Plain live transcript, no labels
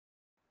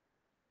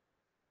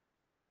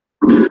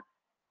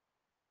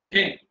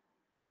Okay,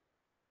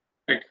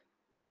 right.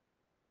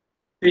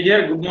 See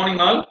here, good morning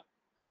all.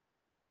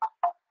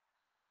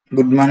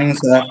 Good morning,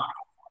 sir.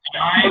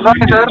 Good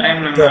morning, sir.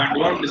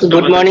 Don't disturb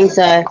Good morning, others.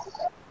 sir.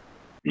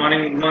 Good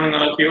morning,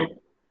 all of you.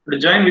 To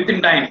join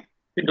within time.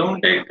 You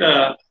don't take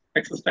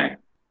excess time.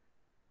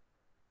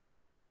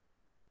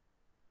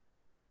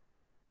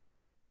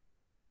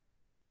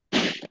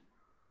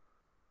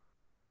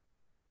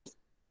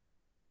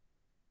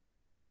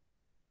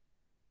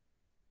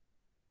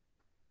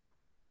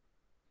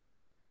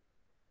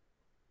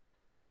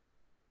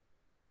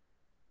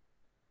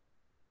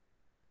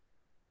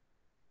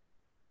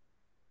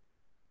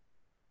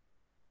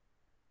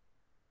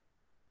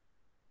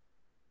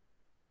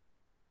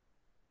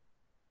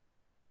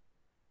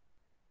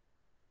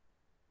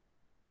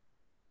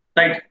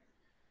 Right.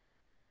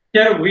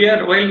 Here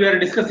while we are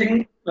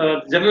discussing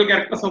general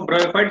characters of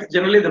bryophytes.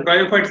 Generally, the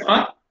bryophytes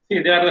are they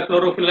are the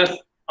chlorophyllous,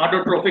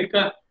 autotrophic,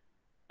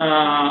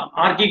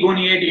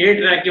 archegoniate,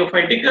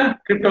 atrachophytic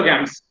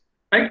cryptogams.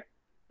 Right.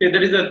 See,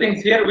 that is the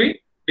things here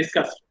we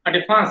discussed. At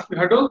a fast, we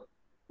have to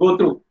go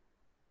through.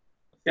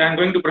 See, I am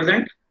going to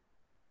present.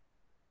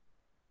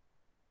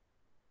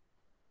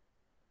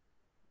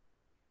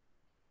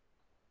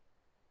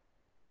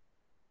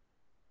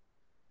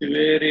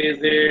 Where is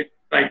it?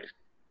 Right.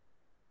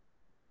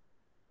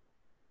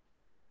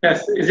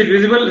 Yes. Is it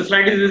visible? The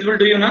slide is visible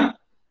to you now?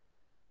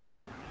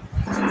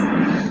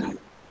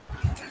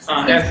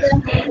 Yes.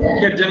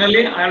 Here,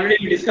 generally, I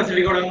already discussed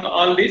regarding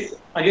all this.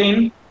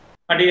 Again,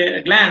 at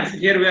a glance,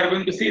 here we are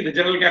going to see the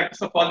general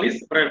characters of all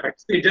these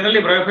bryophytes. See,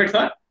 generally, bryophytes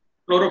are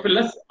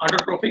chlorophyllous,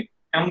 autotrophic,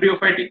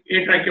 embryophytic,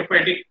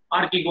 atrachophytic,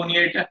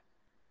 archegoniate,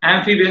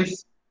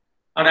 amphibians,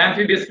 or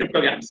amphibious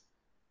cryptogams.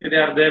 They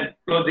are bare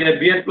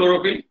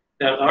chlorophyll,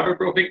 they are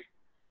autotrophic.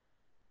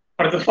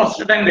 For the first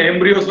time, the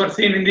embryos were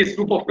seen in this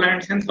group of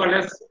plants, hence called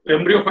as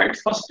embryophytes.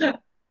 First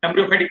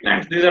embryophytic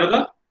plants, these are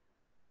the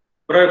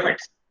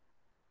bryophytes.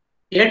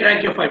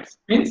 Atrachophytes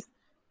means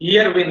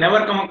here we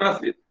never come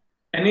across with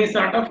any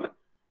sort of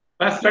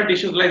vascular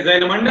tissues like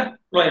xylem and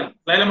phloem.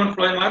 Xylem and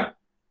phloem are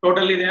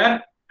totally they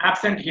are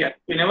absent here.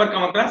 We never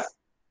come across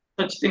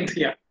such things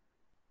here.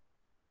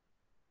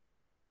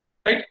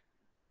 Right?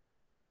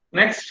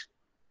 Next,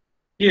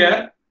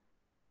 here,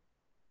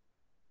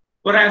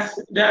 whereas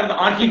they are the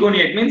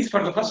archegonia, it means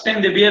for the first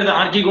time they bear the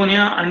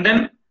archegonia and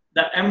then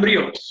the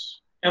embryos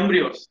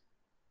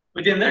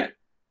within that.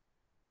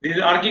 These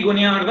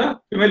archegonia are the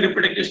female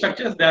reproductive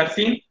structures. They are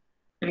seen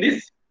in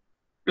this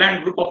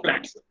plant group of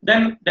plants.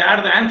 Then they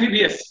are the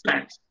amphibious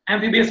plants.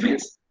 Amphibious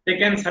means they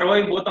can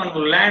survive both on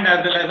land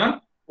as well as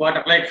on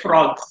water, like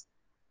frogs.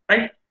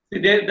 Right? See,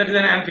 that is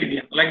an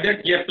amphibian. Like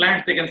that, here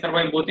plants they can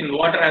survive both in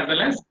water as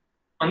well as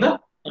on the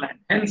land.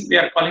 Hence, we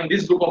are calling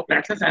this group of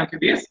plants as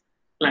amphibious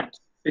plants.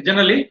 So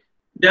generally,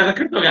 they are the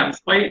cryptogams.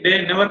 Why?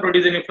 They never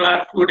produce any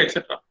flower, fruit,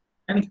 etc.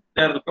 Hence,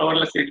 they are the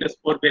flowerless, seedless,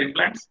 spore-bearing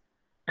plants.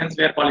 Hence,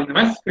 we are calling them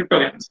as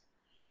cryptogams.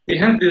 See,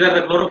 hence, these are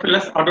the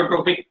chlorophyllous,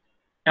 autotrophic,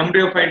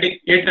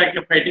 embryophytic,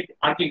 atrachophytic,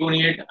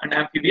 archegoniate, and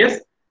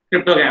amphibious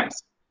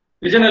cryptogams.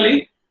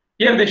 Generally,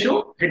 here they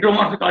show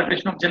heteromorphic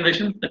alteration of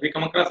generation that we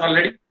come across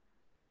already.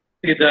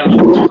 See, the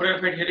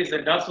bryophyte here is the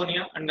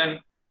Dawsonia, and then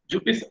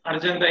Jupis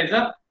argenta is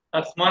the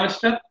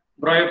smallest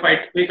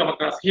bryophyte we come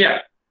across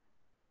here.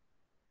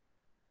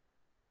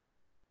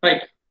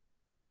 Right.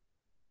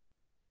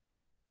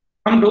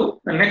 Come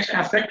to the next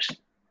aspect.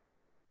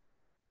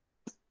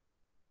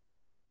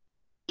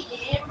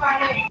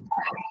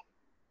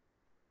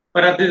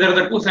 Whereas these are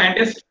the two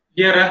scientists.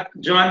 Here,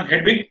 Johann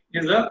Hedwig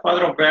is the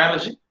father of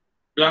biology,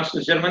 belongs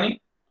to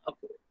Germany.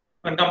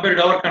 When compared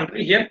to our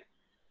country, here,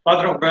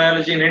 father of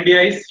biology in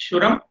India is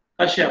Shuram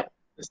Kashyap,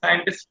 the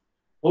scientist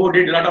who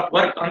did a lot of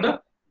work on the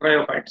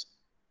bryophytes.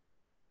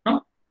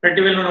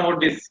 Pretty well known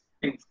about these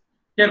things.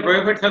 Here,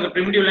 bryophytes are the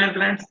primitive land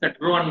plants that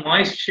grow on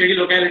moist, shady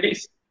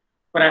localities,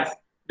 whereas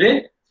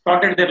they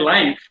started their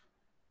life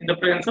in the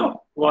presence of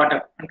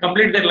water and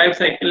complete their life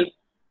cycle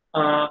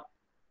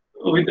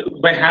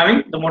by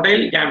having the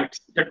motile gametes,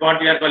 that what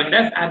we are calling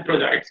as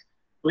anthrozoids.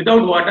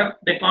 Without water,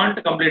 they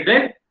can't complete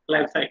their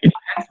life cycle.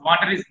 Hence,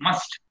 water is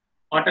must.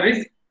 Water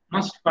is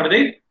must for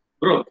their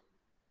growth,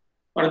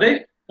 for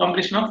the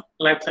completion of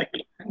life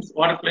cycle. Hence,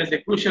 water plays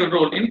a crucial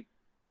role in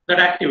that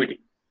activity.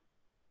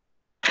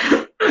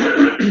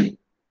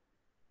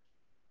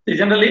 See,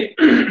 generally,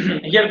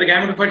 here the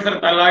gametophytes are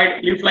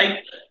thalloid,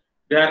 leaf-like.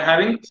 They are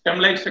having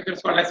stem-like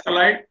structures called as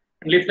thalloid,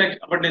 and leaf-like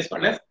appendage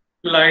called as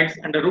phylloids,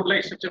 and the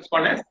root-like structures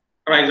called as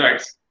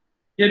rhizoids.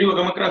 Here you will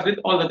come across with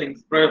all the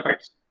things,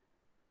 bryophytes.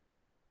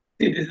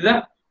 See, this is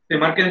the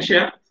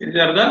Merkensia. These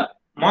are the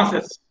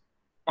mosses.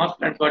 Moss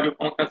plants, what you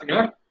come across in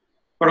your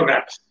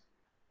photographs.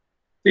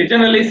 See,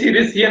 generally, see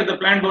this here, the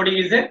plant body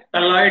is a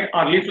thalloid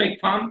or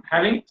leaf-like form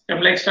having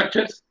stem-like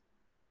structures.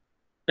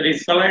 That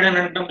is thalloid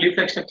and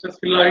leaf-like structures,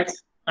 phylloids,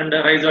 and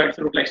rhizoids,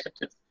 root-like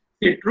structures.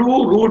 The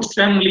true root,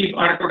 stem, leaf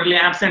are totally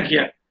absent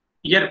here.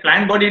 Here,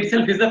 plant body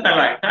itself is the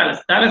thalloid.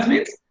 Thallus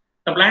means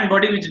the plant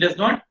body which does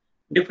not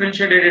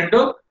differentiate it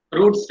into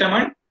root, stem,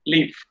 and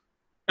leaf.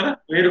 కదా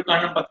వేరు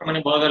కాండం పత్రం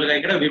అనే భాగాలుగా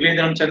ఇక్కడ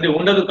విభేదనం చెంది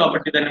ఉండదు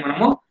కాబట్టి దాన్ని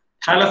మనము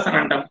థాలస్ అని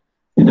అంటాం.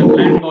 The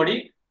plant body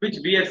which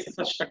bears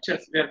such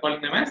structures we are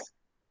calling them as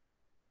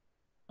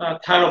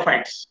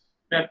thallophytes.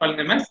 We are calling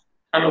them as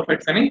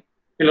thallophytes అని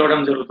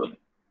పిలవడం జరుగుతుంది.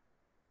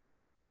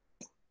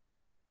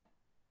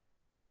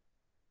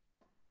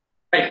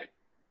 Right.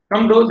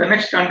 Come to the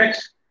next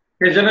context.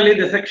 Generally,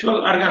 the sexual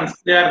organs,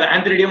 they are the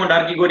antheridium and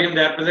archegonium.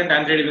 They are present.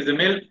 Antheridium is the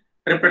male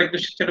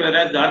reproductive structure,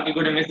 whereas the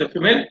archegonium is the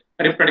female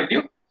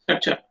reproductive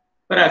structure.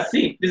 Whereas,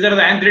 see, these are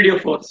the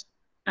antheridiophores.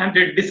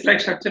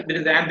 Disc-like structure, there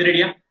is the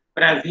antheridium.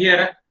 Whereas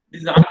here, this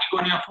is the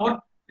archegoniophore.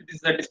 This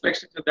is the disc-like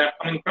structure that are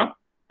coming from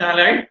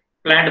thalloid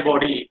plant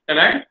body.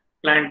 Thalloid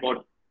plant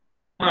body.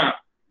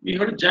 We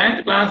have a giant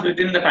class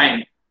within the time.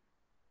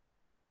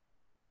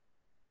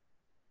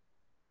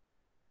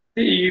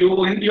 See,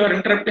 you are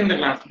interrupting the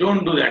class.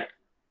 Don't do that.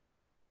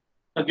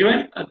 Given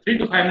 3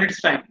 to 5 minutes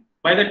time.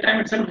 By that time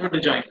itself, you have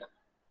to join.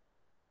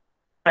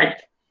 Right.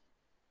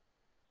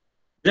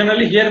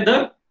 Generally, here the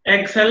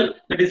egg cell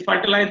that is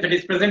fertilized, that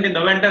is present in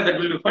the venter, that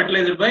will be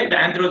fertilized by the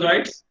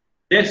anthrozoids.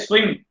 They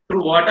swim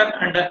through water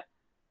and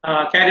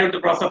carry out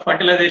the process of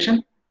fertilization.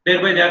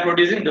 Thereby, they are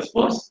producing the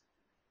spores.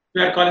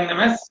 We are calling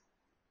them as,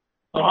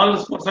 all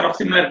the spores are of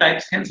similar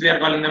types. Hence, we are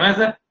calling them as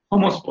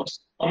homospores.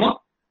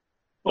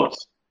 Homospores.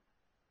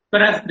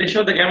 Whereas they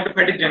show the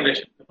gametophytic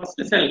generation. The first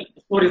cell,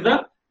 the spore is the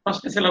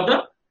first cell of the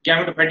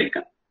gametophytic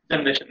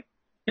generation.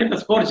 Here the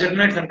spore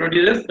germinates and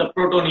produces the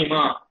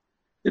protonema.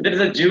 So there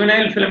is a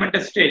juvenile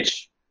filamentous stage.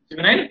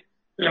 Juvenile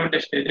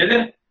filamentous stage.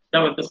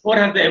 The spore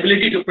has the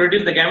ability to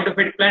produce the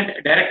gametophytic plant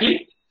directly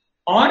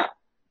or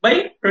by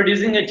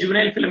producing a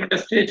juvenile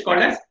filamentous stage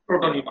called as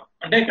protonema.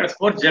 అంటే ఇక్కడ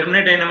spore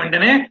germinate అయిన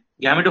వెంటనే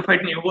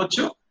gametophyte ని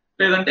ఇవ్వచ్చు,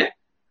 లేదంటే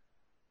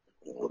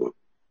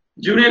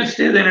juvenile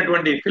stage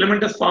అయినటువంటి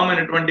filamentous form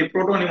అయినటువంటి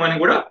protonema ని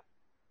కూడా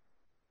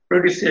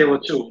produce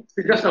చేయవచ్చు. So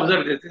just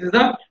observe this. This is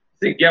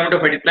the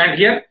gametophytic plant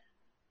here.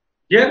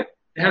 Here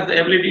it has the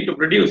ability to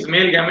produce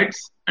male gametes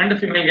and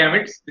female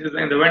gametes. This is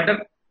in the venter.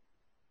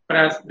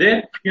 Whereas they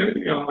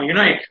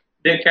unite,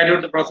 they carry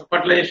out the process of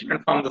fertilization and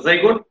form the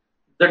zygote.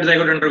 That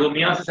zygote undergo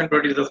meiosis and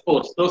produce the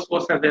spores. Those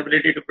spores have the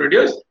ability to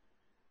produce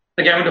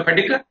the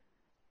gametophytic,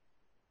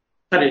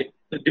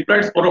 the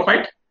diploid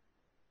sporophyte.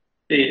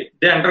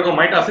 They undergo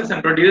mitosis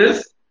and produces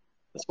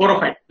the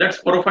sporophyte. That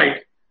sporophyte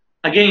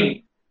again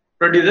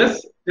produces,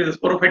 this is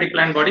sporophytic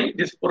plant body.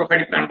 This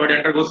sporophytic plant body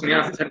undergoes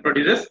meiosis and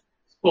produces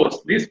spores.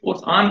 These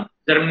spores on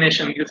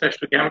germination gives rise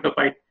to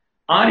gametophyte,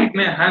 or it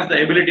may has the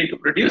ability to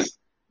produce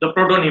the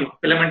protonema,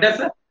 filamentous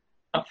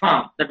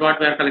form. That what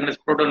we are calling as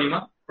protonema.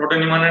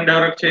 Protonema and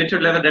direct cheyachu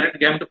leda direct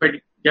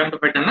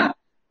gametophyte anna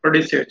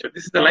produce cheyachu.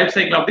 This is the life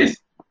cycle of this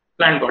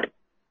plant body.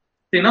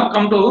 See, now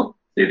come to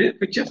see the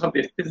pictures of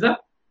this. This is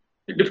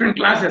the different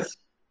classes.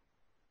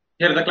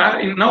 Here the class.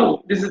 Now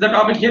this is the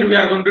topic. Here we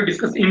are going to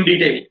discuss in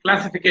detail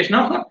classification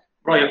of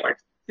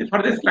bryophytes. See,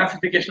 for this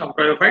classification of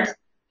bryophytes,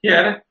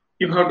 here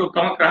you have to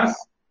come across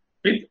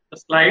with a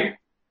slide.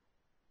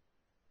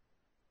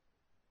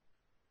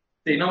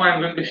 See, now I am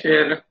going to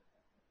share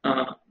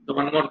the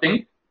one more thing.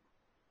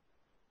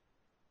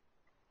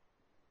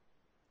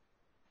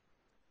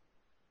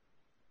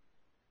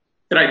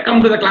 Right, come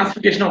to the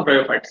classification of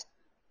bryophytes.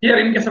 Here,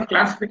 in case of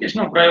classification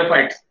of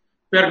bryophytes,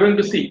 we are going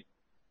to see.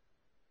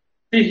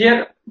 See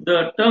here, the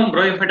term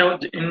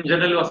bryophyte in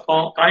general was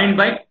coined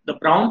by the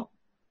Brown.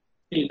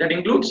 See, that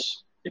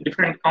includes the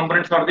different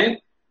components are there,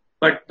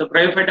 but the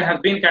bryophyte has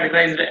been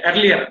categorized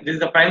earlier. This is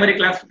the primary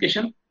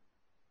classification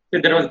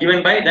that was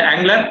given by the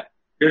Angler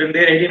during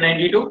their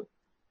 1892.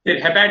 The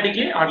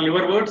Hepaticae or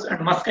liverworts and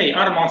Muscae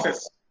or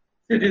mosses.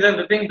 See, these are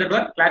the things that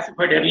were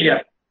classified earlier.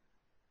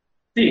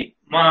 See,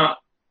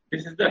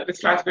 this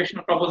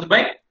classification proposed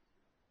by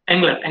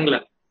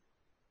Angler.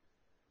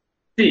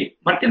 See,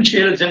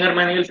 Mercantile,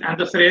 Jungermannials,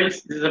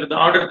 Anthocereals, these are the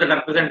orders that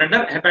are present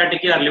under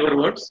Hepaticae or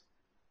liverworts.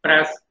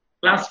 Whereas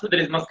class 2, there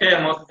is Muscae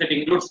or mosses, that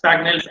includes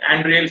Spagnels,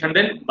 Andrials, and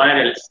then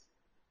Bryales.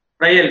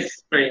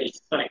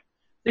 Sorry.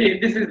 See,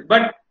 this is,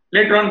 but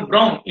later on,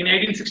 Brown in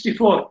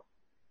 1864,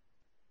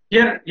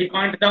 here he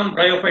coined the term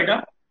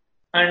Bryophyta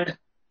and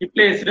he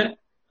placed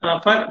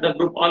for the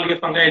group algae,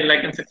 fungi, and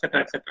lichens,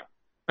 etc.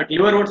 But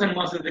liverworts and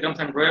mosses becomes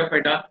under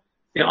Bryophyta.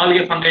 The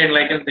algae, fungi, and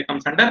lichens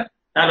becomes under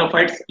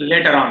thallophytes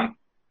later on.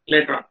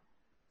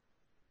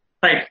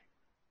 Right.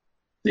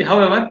 See,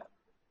 however,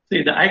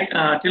 see the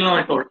till now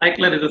I told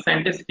Eichler is a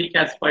scientist. He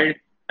classified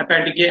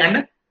Hepaticae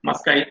and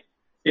Muscae.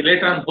 See,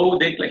 later on, how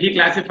he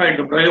classified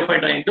the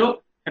Bryophyta into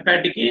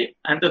Hepaticae,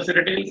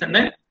 Anthocereals, and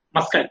then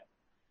Muscae.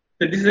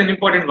 So this is an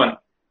important one.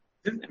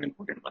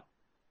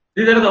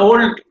 These are the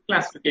old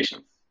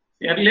classifications.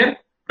 The earlier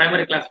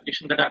primary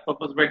classification that are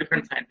proposed by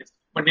different scientists.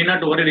 But need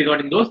not worry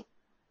regarding those.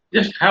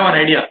 Just have an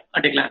idea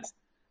at a glance.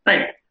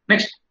 Right.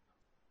 Next.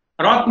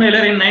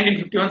 Rothmeiler in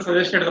 1951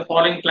 suggested the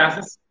following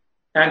classes,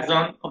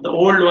 taxon of the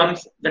old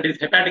ones, that is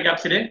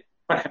Hepaticapsidae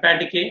for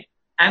Hepaticae,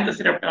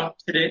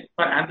 Anthoceratopsidae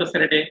for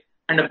Anthoceratae,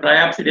 and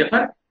Bryopsidae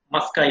for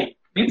Muscae.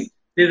 Means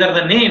these are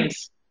the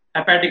names: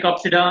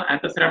 Hepaticopsida,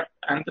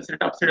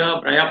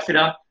 Anthoceratopsida,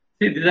 Bryopsida.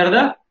 See, these are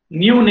the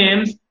new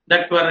names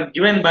that were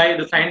given by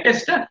the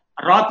scientist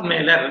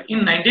Rothmeiler in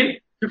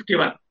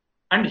 1951,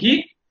 and he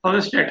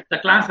suggested the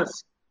classes,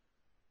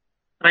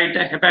 right?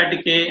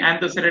 Hepatic A,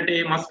 Anthocerate,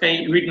 Musci,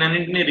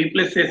 వీటినన్నింటినీ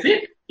replace చేసి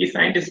ఈ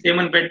scientist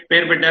ఏమని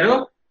పేరు పెట్టారు?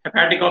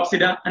 Hepatic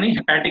ఆప్సిడా అని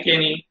hepatic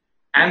ఏని,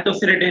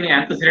 యాంథోసిరేట్ అని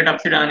యాంథోసిరేట్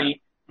ఆప్సిడా అని,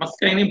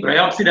 మస్కైని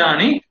బ్రయోప్సిడా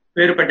అని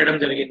పేరు పెట్టడం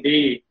జరిగింది.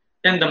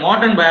 Then the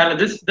modern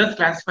biologists thus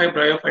classify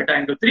bryophyta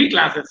into three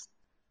classes.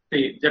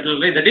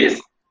 Generally, that is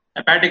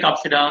hepatic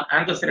opsida,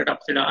 anthocerate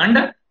opsida, and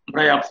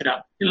bryopsida.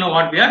 You know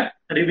what we are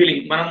revealing.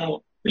 మనము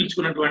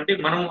పిలుచుకున్నటువంటి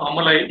మనం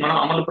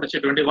అమలు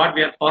పరిచేటువంటి what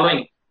we are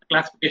following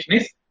classification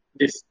is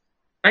this,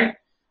 right?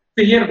 So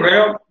here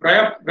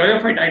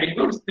bryophyte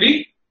includes three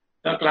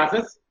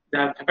classes: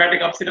 the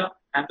hepatic opsida,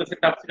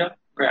 anthocerate opsida,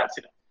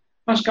 bryopsida.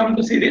 First, come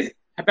to see this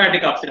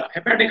hepatic opsida.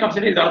 Hepatic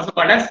opsida is also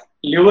called as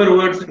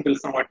liverworts in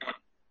పిలుస్తాం.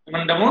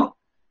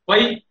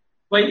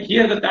 Why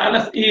here the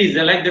thallus is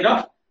like that of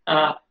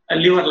a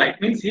liver like,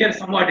 means here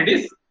somewhat it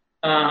is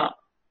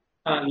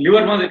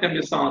liver మాదిరి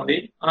కనిపిస్తా ఉంది,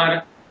 are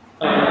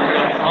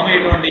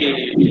అటువంటి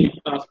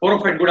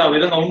sporophyte కూడా ఆ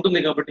విధంగా ఉంటుంది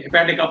కాబట్టి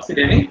హెపాటిక్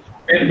ఆప్సిడా అని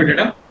పేరు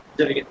పెట్టడం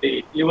జరిగింది,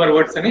 లివర్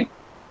వర్డ్స్ అని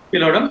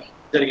పిలవడం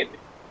జరిగింది.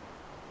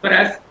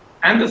 whereas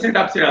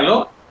anthocerate ఆప్సిడాలో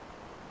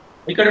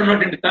ఇక్కడ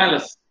ఉన్నటువంటి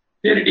thallus,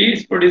 here it is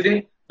producing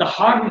the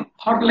horn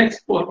like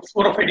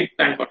sporophytic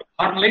plant body,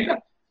 horn like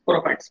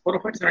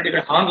sporophytes అంటే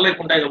ఇక్కడ హార్న్ లైక్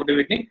ఉంటాయి కాబట్టి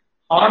వీటిని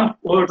హార్న్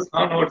వర్డ్స్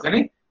అని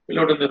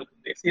పిలవడం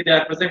జరుగుతుంది. See, they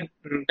are present,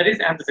 that is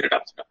anthocerate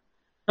opsida.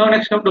 Now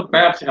next come to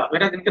bryopsida.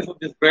 Whereas in case of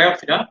this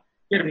bryopsida,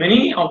 here many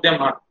of them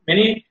are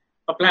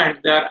plants,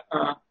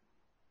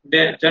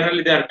 they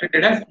are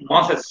treated as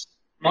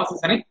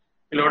mosses అని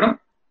పిలవడం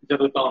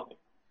జరుగుతూ ఉంది.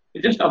 You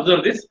just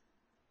observe this.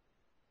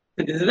 So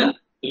this is the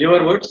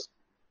liverworts,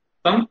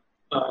 some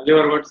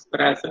liverworts,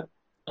 whereas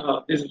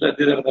these are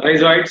the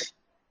rhizoids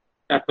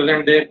are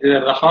present there. These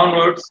are the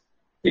hornworts.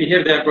 See,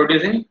 here they are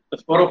producing the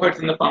sporophytes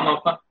in the form of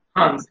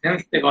horns,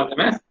 hence they call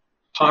them as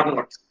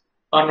hornworts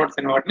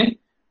అని వాటిని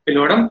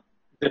పిలవడం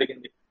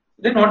జరిగింది.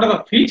 Then what are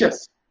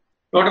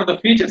the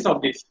features of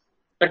this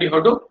that you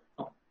have to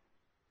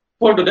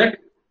go to that?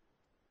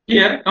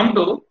 Here come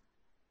to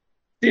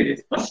see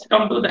this. First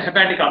come to the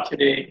hepatic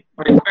opsidae.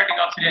 మరి hepatic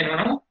opsidae ని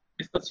మనం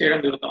discuss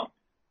చేయడం జరుగుతాం.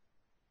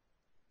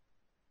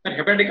 మరి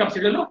hepatic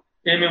opsidae లో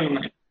ఏమేమి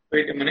ఉన్నాయి?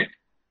 Wait a minute,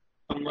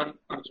 someone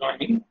are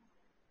joining.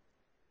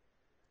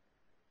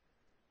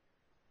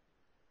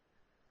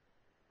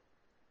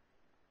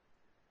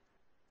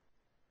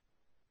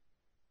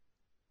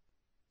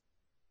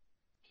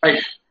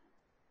 Right.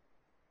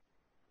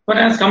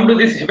 Whereas come to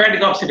this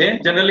hepatic opsidae,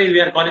 generally we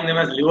are calling them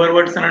as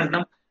liverworts and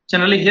antam.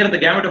 Generally here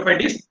the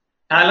gametophyte is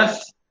thallus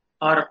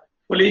or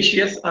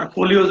foliaceous or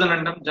foliose and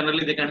antam.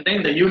 Generally they contain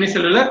the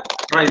unicellular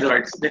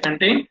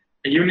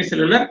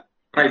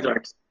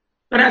rhizoids.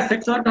 Whereas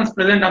sex organs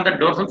present on the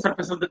dorsal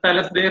surface of the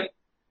thallus there.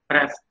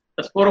 Whereas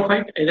the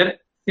sporophyte either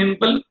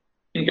simple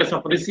in case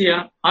of Riccia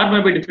or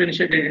may be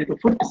differentiated into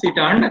foot,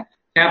 seta and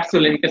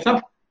capsule in case of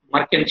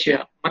Mertensia.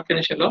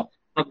 Mertensia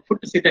foot,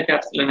 seta,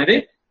 capsule అనేది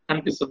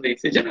కనిపిస్తుంది.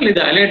 So generally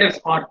the elaters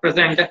are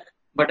present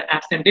but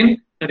absent in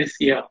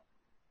Riccia.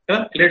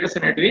 Elaters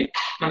అనేటివి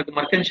మనకు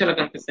Mertensia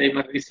కనిపిస్తాయి,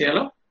 మరి Riccia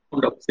లో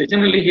ఉండవు. So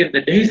generally here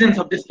the dehiscence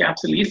of this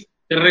capsule is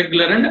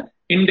irregular and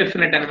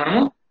indefinite అని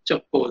మనము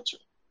చెప్పుకోవచ్చు.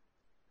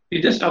 You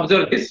just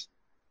observe this.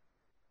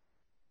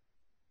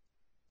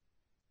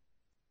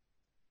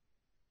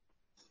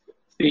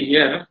 See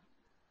here.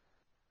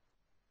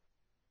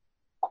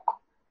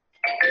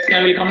 See,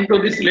 I will come to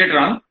this later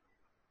on.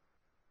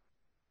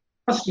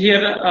 First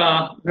here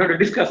we have to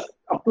discuss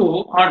up to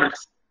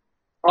orders.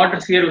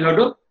 Orders here we have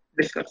to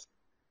discuss.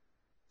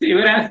 See,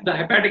 whereas the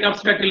hepatic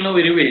opsida till now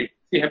we revealed.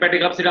 See,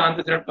 hepatic opsida,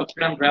 anthocerate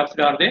opsida, and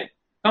bryopsida are there.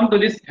 Come to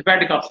this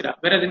hepatic opsida.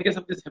 Whereas in case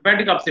of this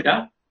hepatic opsida,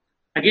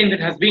 again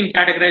that has been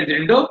categorized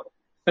into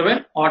 7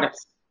 orders.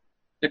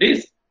 That is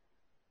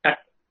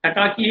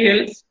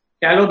Tachachiales,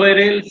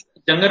 Calobirales,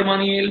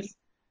 Jungermaniales,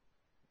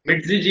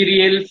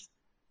 Midgeriales,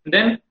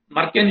 then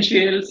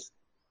Mertensiales,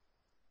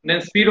 then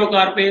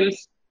Spirocarpales,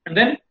 and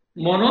then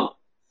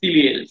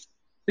Monociliales.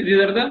 So these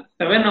are the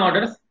 7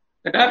 orders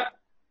that are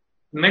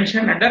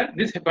mentioned under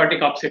this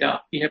hepatic opsida.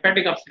 The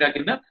hepatic opsida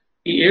kinda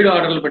ఈ 7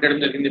 ఆర్డర్లు పెట్టడం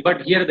జరిగింది. But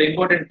here the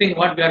important thing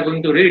what we are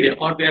going to read,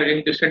 what we are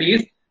going to study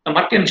is the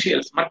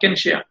Mertensiales.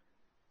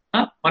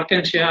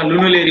 Mertensia,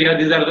 Lunularia,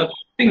 these are the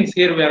things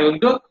here we are going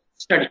to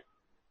study.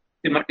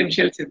 The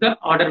Mertensiales is the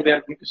order we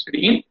are going to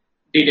study in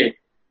detail.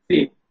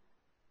 See,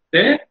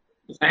 the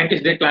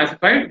scientists they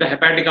classified the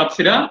hepatic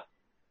opsida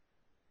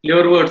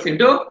liverworts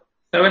into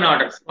 7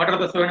 orders. What are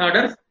the 7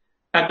 orders?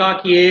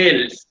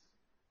 Tachachiales.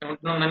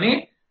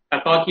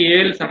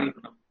 Tachachiales.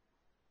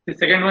 The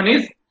second one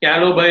is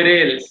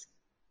Calobirales.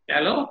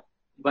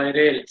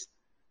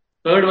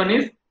 Third one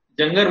is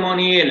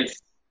Jungermaniales.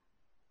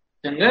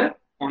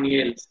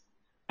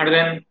 And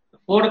then the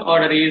fourth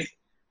order is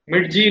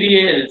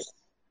Midgeriales.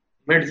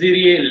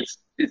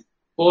 This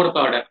fourth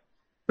order.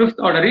 Fifth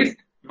order is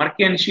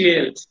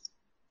Mertensiales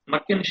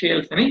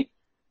అని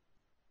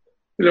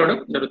పిలవడం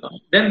జరుగుతుంది.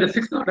 Then the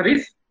sixth order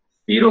is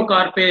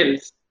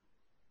Spirocarpales.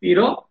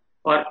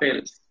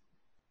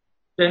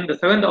 Then the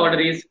seventh order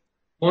is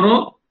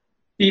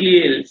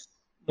monothelials.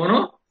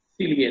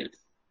 Monothelials.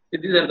 So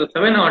these are the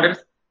seven orders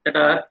that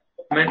are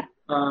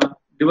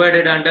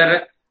divided under,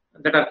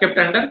 that are kept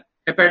under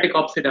hepatic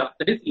opsida,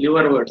 that is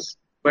liverworts.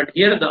 But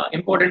here the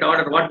important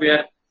order what we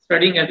are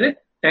studying as a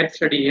type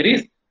study here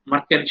is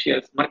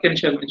Mercantils.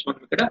 Mercantils means one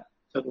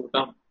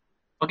chadutam.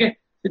 Okay,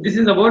 so this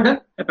is about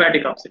the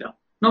hepatic opsida.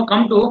 Now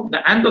come to the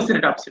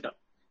anthocyret opsida.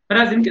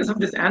 Whereas in case of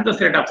this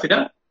anthocyret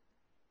opsida,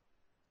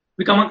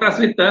 we come across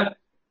with the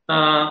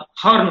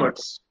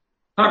hornworts.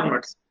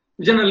 Hornworts.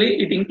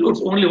 Generally, it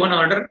includes only one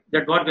order,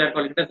 that what we are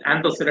calling as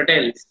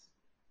anthoceratales.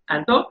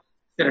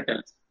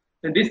 Anthoceratales.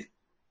 So this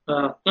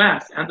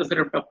class,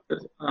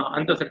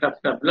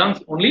 anthoceratopsida, belongs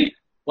only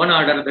one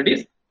order, that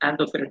is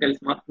anthoceratales.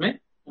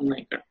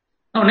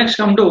 Now next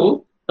come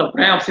to the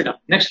bryopsida.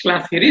 Next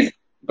class here is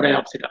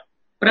bryopsida.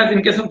 Whereas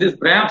in case of this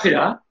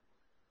bryopsida,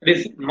 it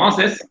is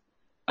mosses.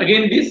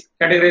 Again, this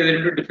categorized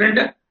into different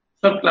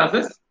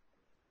subclasses.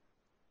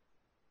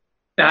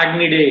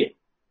 Stagnidae.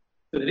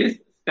 So there is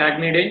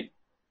Stagnidae.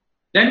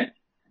 Then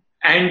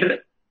Andridae.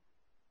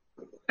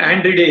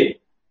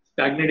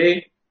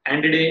 Stagnidae,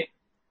 Andridae,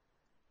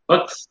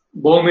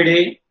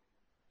 Buxbomidae,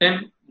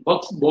 then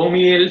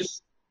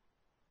Buxbomiales.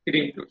 It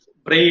includes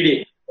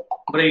Bryidae,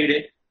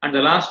 and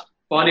the last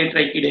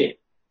Polytrichidae.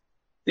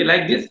 See,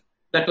 like this,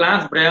 the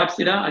class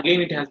Bryopsida,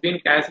 again it has been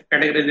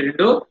categorized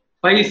into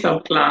 5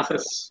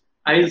 subclasses.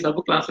 5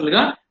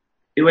 subclasses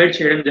divide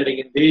చేయడం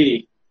జరిగింది.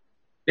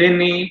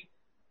 దీన్ని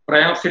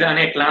Bryopsida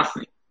అనే class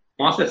ని,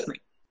 mosses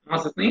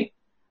ని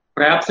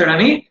Bryopsida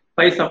అని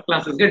 5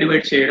 subclasses గా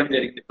divide చేయడం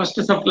జరిగింది. ఫస్ట్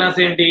సబ్ క్లాస్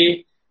ఏంటి?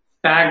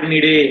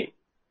 Stagnidae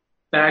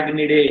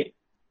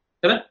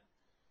కదా.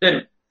 Then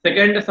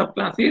second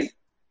subclass is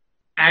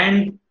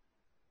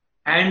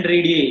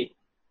Andridae.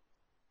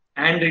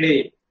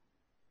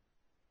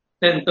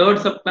 Then third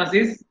subclass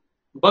is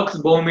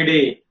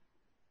Buxbomidae.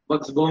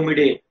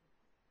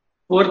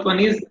 Fourth one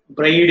is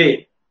Bryidae.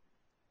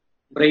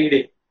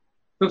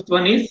 Fifth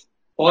one is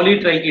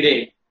Polytrichidae.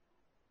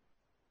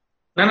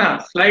 Nana,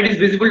 slide is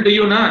visible to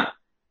you, na?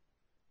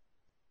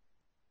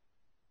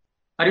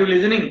 Are you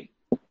listening?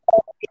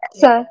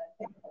 Sir.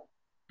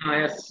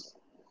 Yes.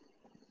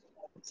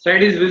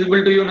 Slide is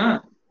visible to you, na?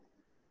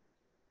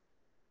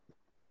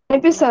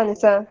 Episode,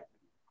 sir.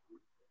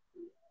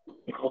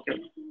 Okay.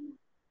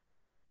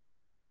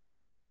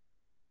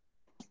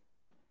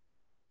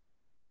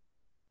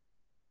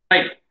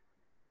 Right.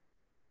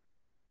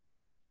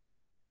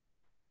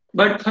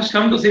 But first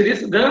come to see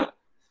this, the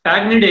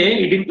Stagnidae,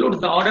 it includes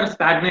the order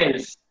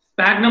Spagnales.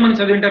 Spagnum and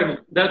Chavinter.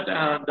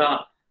 The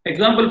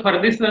example for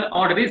this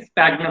order is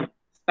Spagnum.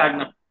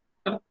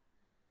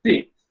 See,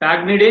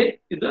 Stagnidae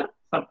is the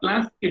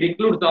subclass. It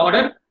includes the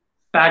order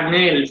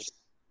Spagnales.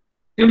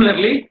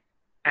 Similarly,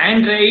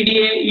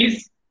 Andridae is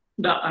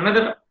the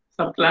another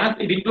subclass.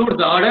 It includes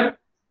the order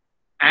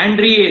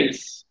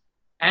Andriales.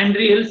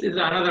 Andriales is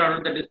another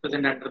order that is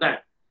present under that.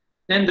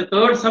 Then the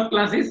third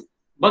subclass is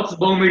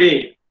Buxbomidae.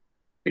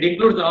 It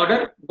includes the order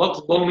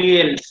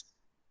Buxbomiales.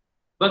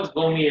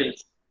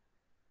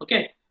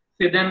 Okay.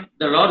 So then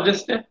the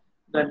largest, the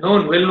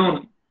well-known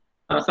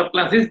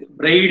subclass is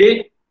Bryidae.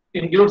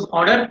 Includes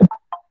order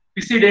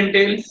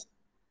Piscidentales,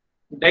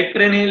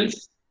 Dicranales,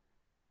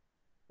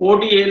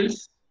 Podiales,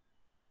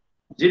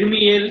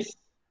 Germiales,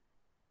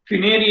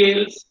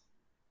 Funerales,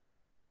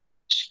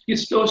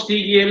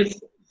 Schistostegiales,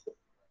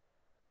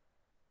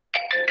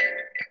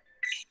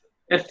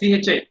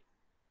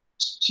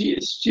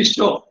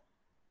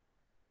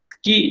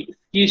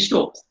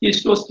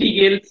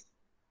 Schistostegiales,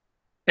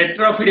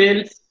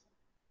 Tetraphidaels,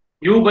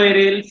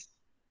 Eubirales,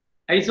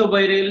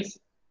 Isobirales,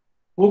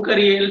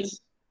 Eukaryotes,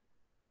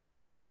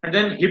 and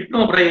then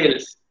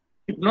Hypnobryales.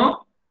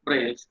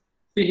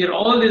 See here,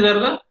 all these are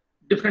the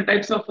different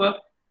types of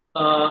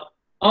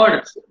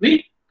orders we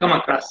come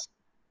across.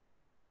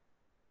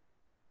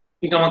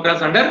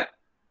 Under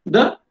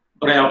the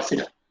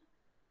Bryopsida.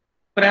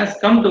 Whereas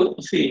come to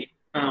see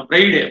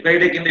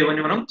Bryidae కింద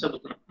ఇవన్నీ మనం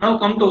చదువుతున్నాం. Now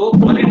come to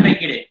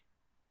Polytrichidae.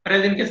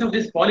 Whereas in case of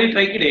this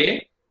Polytrichidae,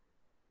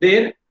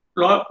 their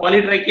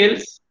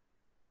polytrichales.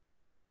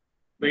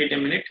 Wait a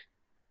minute.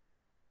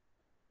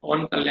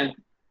 One Kalyan.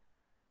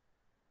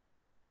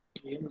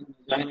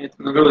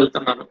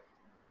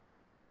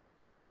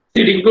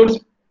 It includes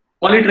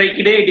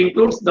Polytrichidae. It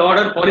includes the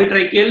order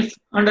Polytrichales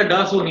and the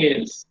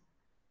Dasoniales.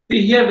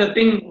 See here, the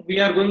thing we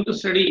are going to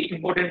study,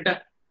 important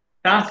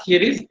task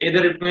here is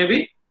either it may be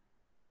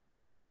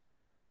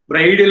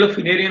Bryidae lo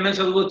Funerarian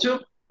చదవచ్చు,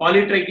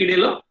 Polytrichidae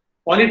lo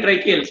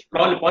Polytrichales,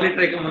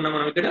 Polytrichum ఉన్న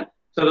మనం ఇక్కడ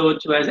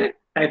చదవచ్చు as a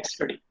type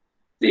study.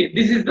 See,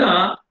 this is the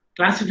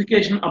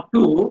classification up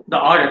to the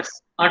orders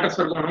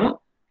వరకు మనము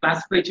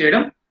classify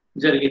చేయడం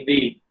జరిగింది.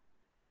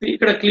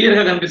 ఇక్కడ క్లియర్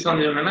గా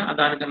కనిపిస్తుంది చూడండి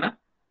దానికన్నా.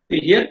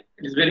 See here,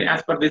 it is very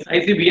as per this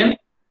ICBN.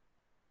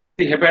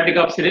 See, hepatic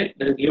opsidae,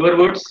 there is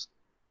liverworts.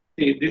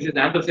 See, this is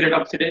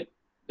anthoceratopsidae.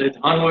 There is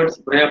hornworts,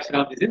 bryopsida.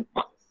 This is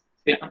mosses.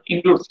 See,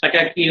 includes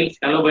Stachyceales,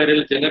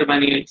 Calobirales,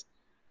 Jagermaniales,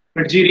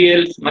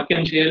 Frigeriales,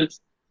 Mercantils,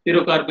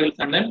 Spirocarpales,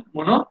 and then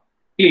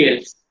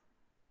Monothelials.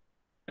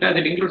 whereas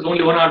it includes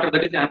only one order,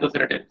 that is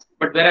Anthoceratales.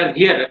 But whereas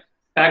here,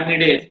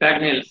 Spagnidae,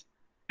 Spagnales,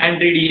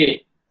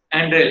 Andridae,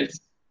 Andrels,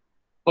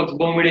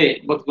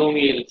 Buxbomidae,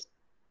 Buxbomiales.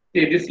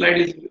 See, this slide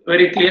is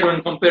very clear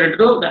when compared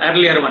to the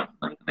earlier one.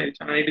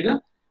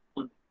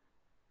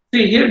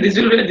 See here, this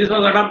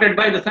was adopted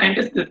by the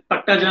scientists,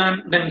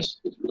 Paktajan, then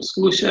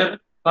Schlusser,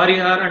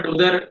 Parihar, and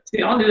Udar.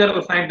 See, all these are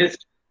the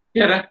scientists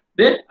here.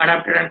 They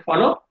adapted and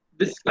follow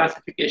this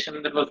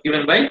classification that was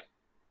given by,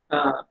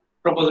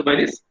 proposed by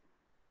this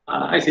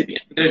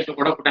ICBM, International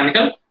Code of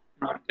Botanical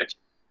Nomenclature.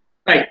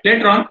 Right.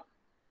 Later on,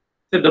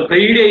 so the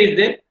Bryidae is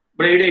there.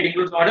 Bryidae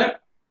includes order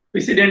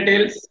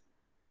Physidentales,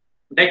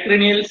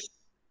 Dicrenales,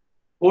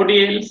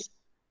 Podiales,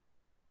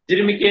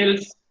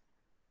 Gyrmicales,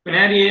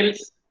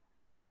 Spinariales,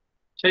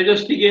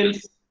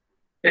 Schizostigales,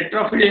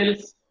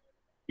 Tetraphidales,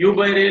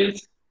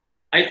 Eubirales,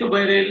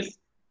 Isobirales,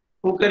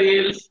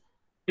 Hookeriales,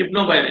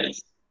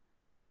 Hypnobirales.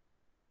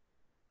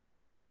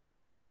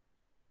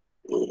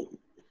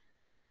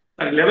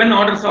 11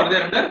 orders are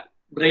there under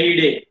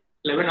Bryidae.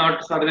 11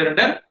 orders are there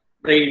under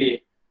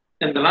Bryidae.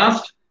 Then the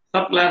last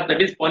subclass,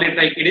 that is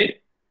Polytrichidae.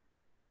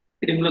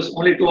 It includes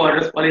only 2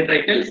 orders,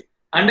 Polytrichales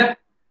and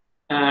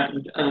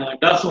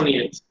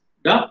Dawsoniales.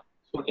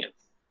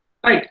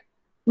 Right.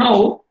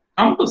 Now,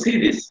 come to see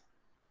this.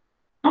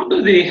 Come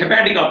to the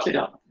hepatic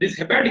Opsida. This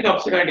hepatic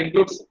Opsida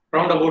includes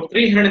around about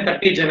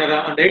 330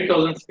 genera and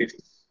 8,000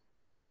 species.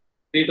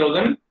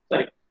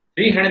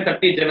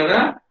 330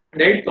 genera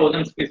and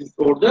 8,000 species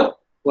throughout the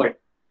world.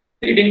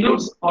 It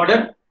includes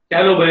order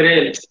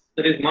Calobirales,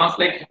 that is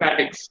moss-like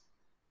hepatics,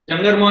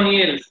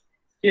 Jungermoniales,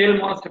 scale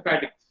moss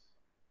hepatics,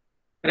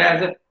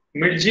 whereas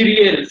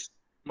Midgeriales,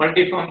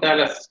 multiform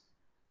thallus,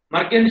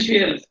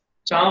 Mercentiales,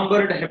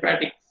 chambered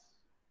hepatics,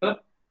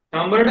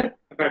 chambered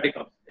hepatic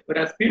Opsida.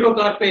 Whereas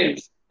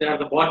Spirocarpales, they are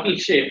the bottle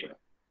shaped,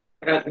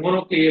 whereas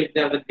Monocleales,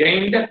 they are the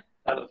gained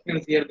thallus.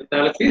 Means here the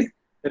thallus is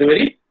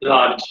very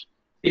large.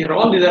 Here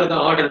all these are the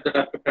orders that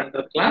are put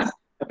under the class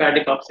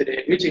hepatic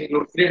Opsidae, which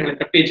includes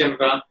 330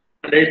 genera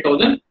and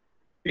 8,000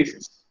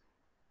 species.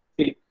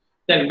 See.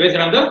 Then based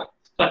on the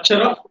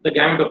structure of the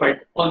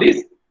gametophyte, all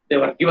these they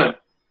were given.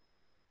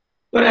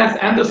 Whereas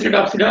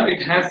Anthoceratopsida,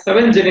 it has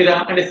 7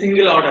 genera and a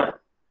single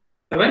order.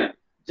 7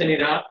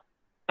 genera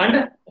and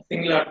a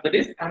single order, that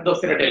is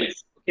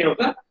Anthoceratales. Okay,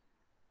 okay.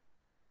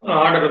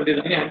 Order of the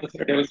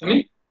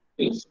Anthoceratales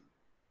is.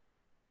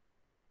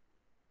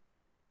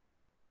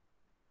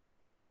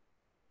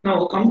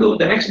 Now come to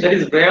the next, that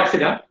is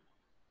Bryophyta.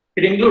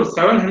 It includes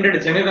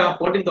 700 genera,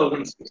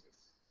 14,000 species.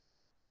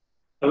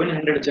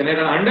 700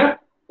 genera and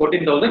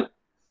 14,000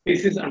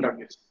 species under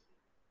this.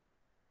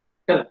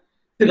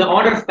 See, the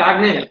order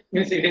Spagnale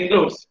means it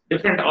includes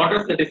different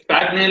orders, that is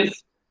Spagnales,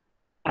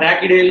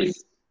 Arachidales,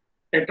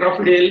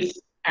 Tetraphidales,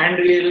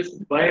 Andriales,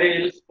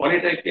 Birales,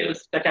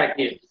 Polytrichales,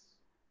 Tachyales.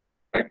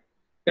 Right?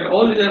 And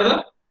all these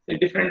are the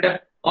different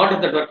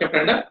orders that were kept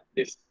under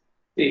this.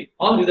 See,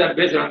 all these are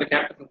based on the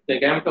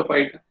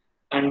gametophyte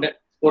and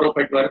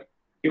sporophyte were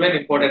given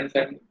importance,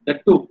 and the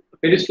two, the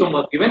peristome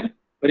was given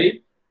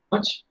very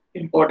much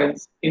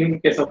importance in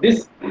case of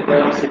this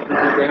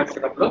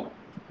Bryophyta.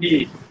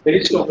 The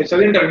peristome, which is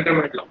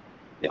intermediate law.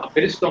 The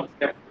peristome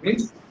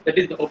means that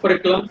is the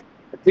operculum,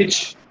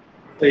 which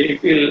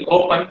it will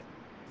open,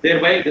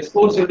 thereby the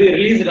spores will be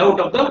released out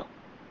of the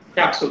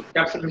capsule.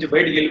 Capsule means that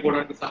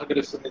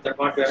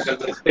what we are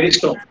called as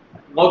peristome.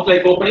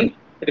 Mouth-like opening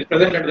that is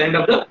present at the end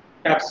of the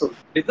capsule.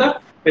 It is the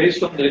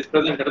peristome that is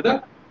present in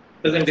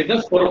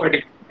the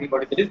sporophytic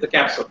body, that is the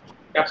capsule.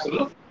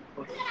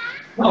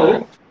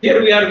 Now,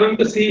 here we are going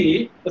to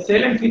see the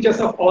salient features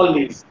of all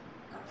these.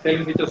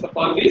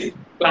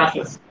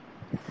 Classes.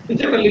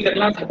 Generally, the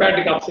class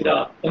hepatic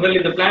Opsida.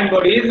 Generally, the plant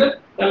body is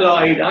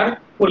thalloid or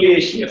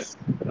foliaceous.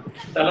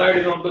 Thalloid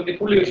is not the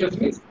foliaceous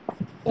means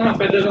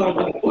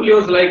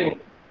folios like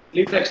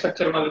leaf-like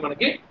structure.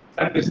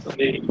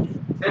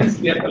 Hence,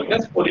 we are calling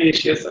as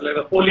foliaceous,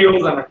 like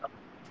folios and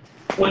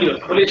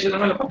foliaceous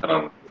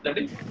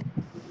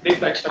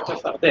leaf-like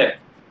structures are there.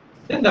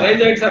 Then the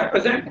rhizoids are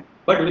present,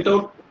 but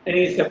without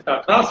any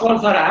septa. Cross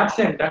walls are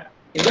absent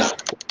in the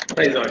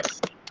rhizoids.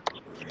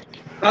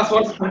 Cross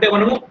walls unte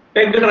manamu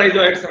pegged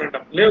rhizoids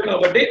antam. Levu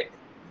kabatti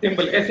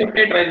simple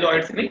aseptate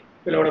rhizoids ni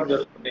pilavadam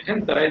jarugutundi.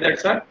 Hence the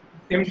rhizoids are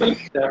simple,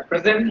 they are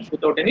present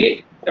without any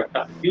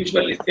septa.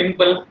 Usually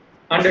simple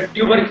and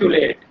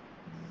tuberculate.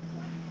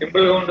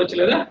 Simple ga undochu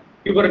ledha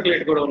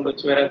tuberculate kuda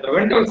undochu. Whereas the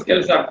ventral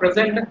scales are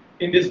present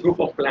in this group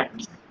of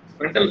plants.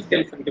 Ventral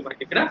scales anti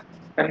manaki ikkada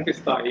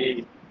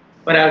kanipistayi.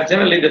 Whereas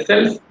generally the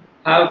cells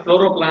have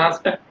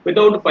chloroplast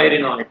without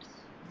pyrenoids.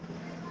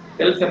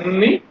 Cells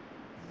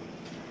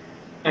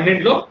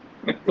అన్నింటిలో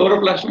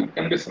chloroplast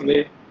కనిపిస్తుంది,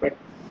 but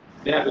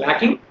they are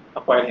lacking a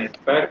pyrenoids.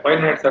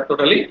 Pyrenoids are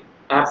totally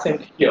absent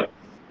here.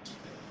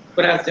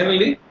 Whereas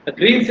generally the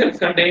green cells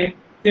contain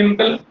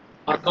simple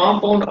or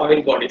compound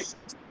oil bodies.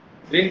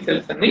 Green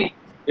cells అన్ని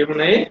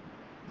ఏమున్నాయి,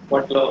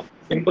 వాటిలో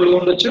simple గా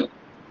ఉండొచ్చు,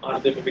 or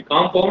they may be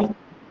compound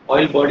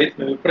oil bodies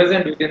may be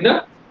present within the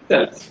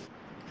cells.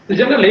 So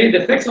generally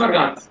the sex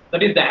organs,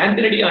 that is the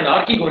antheridae and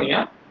archegonia,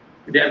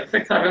 they are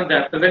sex organs that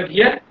are present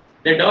here,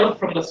 they develop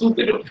from the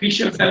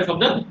superficial cells of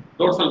the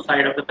dorsal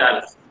side of the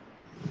thallus,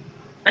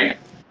 right?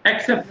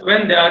 Except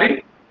when they are in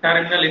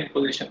terminal in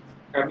position.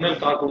 Terminal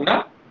కాకుండా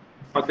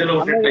మధ్యలో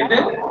ఉన్నట్లయితే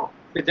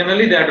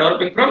generally they are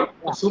developing from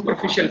the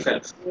superficial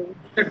cells.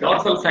 The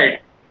dorsal side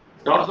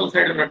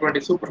ఉన్నటువంటి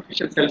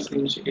superficial cells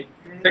నుంచి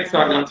sex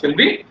organs will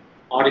be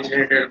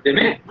originated. They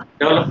may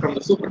develop from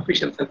the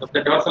superficial cells of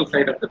the dorsal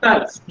side of the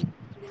thallus.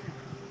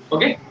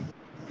 Okay?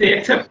 They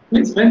except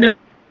means when they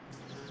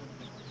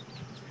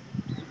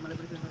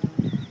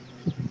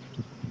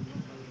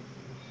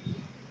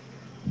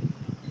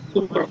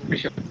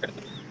superficial cells.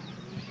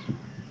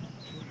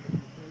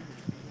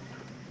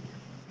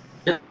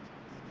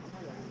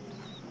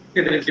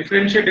 They are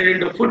differentiated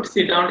into foot,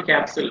 seta, and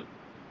capsule.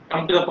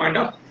 Come to the point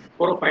of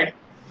sporophyte.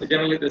 So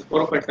generally, the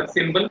sporophytes are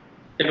simple.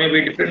 They may be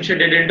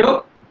differentiated into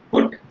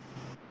foot,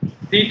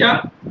 seta,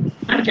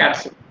 and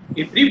capsule.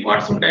 The three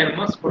parts of the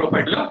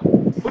sporophyte lo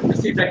foot,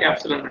 seta,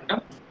 capsule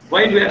and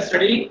while we are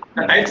studying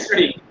the type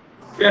study,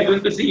 we are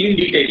going to see in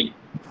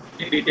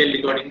detail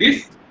regarding this.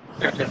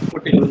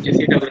 Foot gurinchi,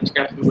 seta gurinchi,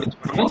 capsule gurinchi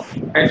manamu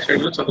type study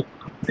lo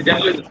chaduvukunnam.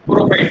 Generally, the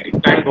sporophyte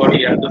plant body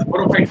or the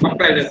sporophyte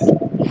comprises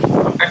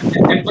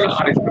simple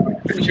or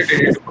differentiated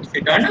into foot,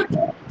 seta, and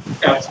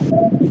capsule.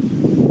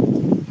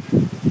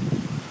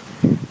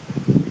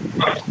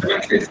 Now,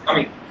 disturbance is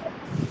coming.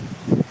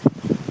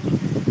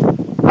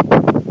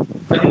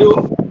 Chandu,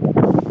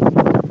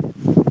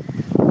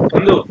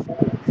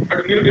 but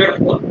mute your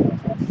phone.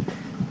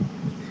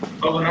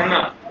 Oh,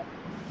 Nana.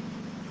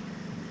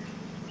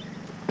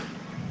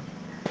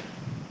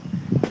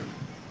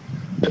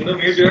 Chandu,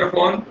 mute your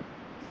phone.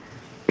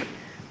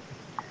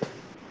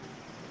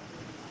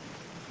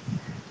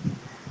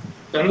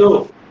 Chandu,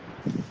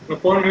 your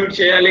phone mute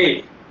cheyali.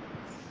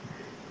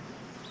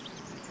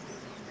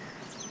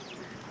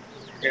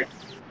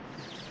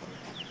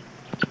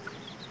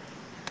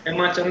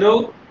 Emma, Chandu,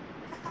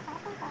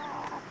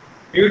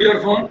 mute your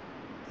phone.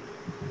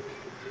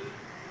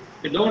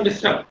 You don't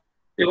disturb.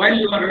 See, while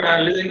you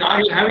are listening,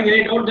 are you having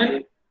any doubt? Then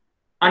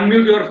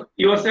unmute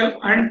yourself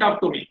and talk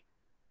to me.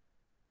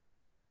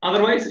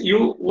 Otherwise, you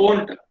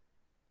won't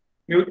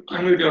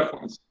unmute your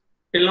phones.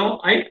 Till now,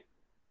 I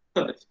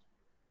suggest.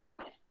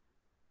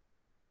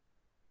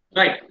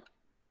 Right.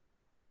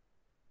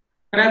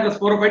 Whereas the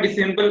sporophyte is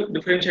simple,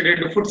 differentiated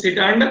into foot,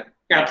 seta, and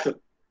capsule.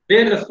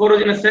 There, the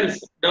sporogenous cells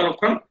develop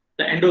from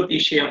the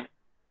endothecium.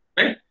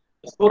 Right?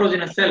 The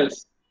sporogenous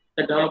cells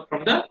that develop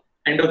from the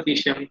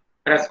endothecium.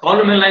 Whereas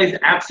columella is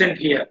absent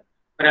here.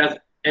 Whereas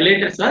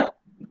elaters are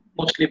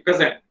mostly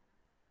present.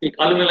 The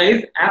columella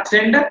is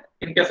absent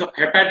in case of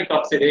hepatic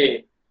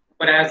oxidae.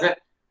 Whereas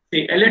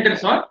the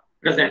elaters are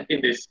present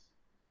in this.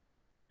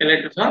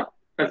 Elaters are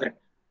present.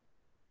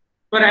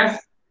 Whereas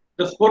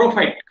the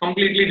sporophyte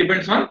completely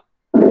depends on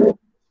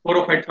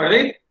sporophyte for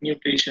the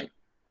nutrition.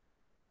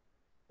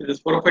 The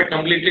sporophyte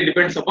completely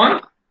depends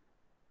upon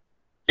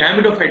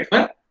gametophyte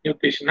for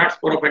nutrition, not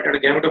sporophyte or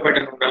gametophyte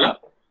and umbrella.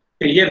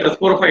 Here the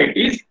sporophyte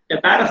is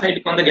a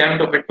parasite on the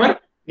gametophyte for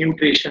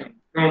nutrition.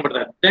 Remember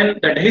that. Then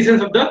the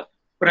dehiscence of the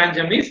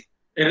sporangium is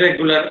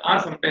irregular or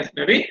sometimes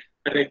maybe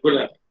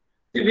regular.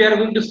 See, we are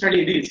going to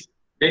study these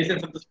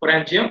dehiscence of the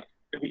sporangium,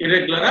 maybe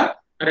irregular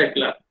or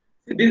regular.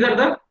 See, these are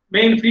the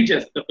main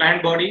features: the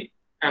plant body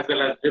as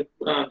well as the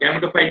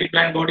gametophytic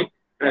plant body,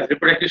 as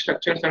reproductive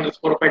structures, and the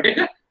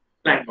sporophytic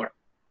plant body.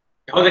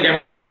 How the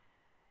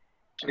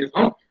gametophyte is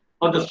found,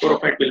 how the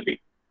sporophyte will be.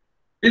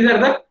 These are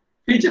the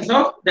features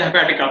of the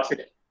hepatic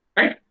oxidae,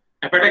 right?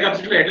 Hepatic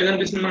oxidae ఎట్లా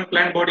కనిపిస్తుంది మన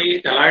plant body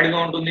alloyed గా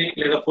ఉంటుంది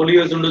లేదా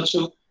ఫోలియోస్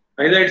ఉండొచ్చు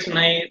రైజైడ్స్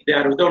ఉన్నాయి they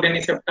are without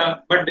any septa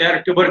but they are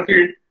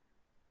ట్యూబర్క్యుల్డ్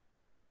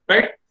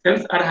right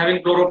cells are having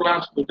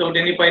chloroplasts without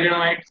any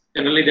pyrenoids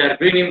generally they are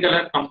green in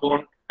color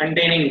compound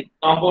containing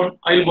compound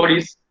oil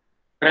bodies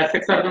whereas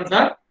sex organs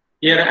are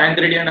here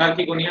antheridia and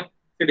archegonia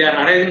so they are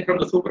arising from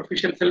the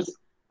superficial cells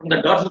from the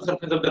dorsal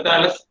surface of the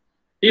thallus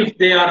if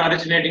they are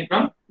originating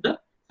from the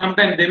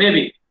sometimes they may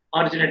be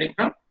originating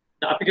from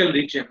the apical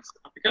regions,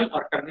 apical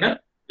or terminal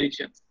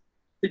regions.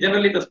 So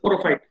generally, the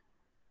sporophyte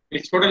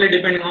is totally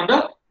depending on the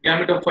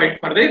gametophyte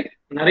for the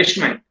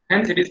nourishment.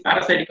 Hence, it is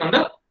parasitic on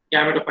the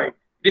gametophyte.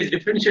 It is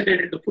differentiated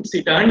into foot,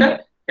 seta, and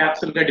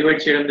capsule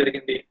divide చేయడం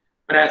జరిగింది.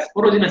 Whereas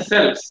sporogenous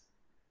cells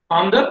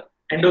form the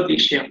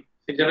endothecium.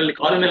 So generally,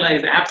 columella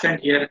is absent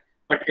here,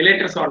 but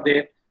elaters are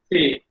there.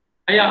 See,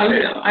 I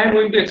am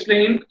going to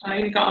explain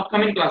in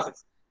upcoming classes.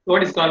 So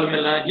what is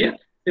columella here?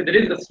 So there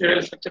is the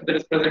sterile structure that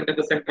is present at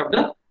the center of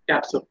the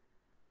capsule.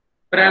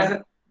 Whereas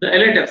the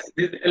elaters,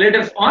 these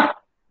elaters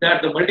they are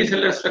the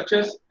multicellular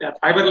structures, they are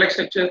fiber-like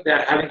structures, they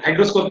are having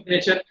hygroscopic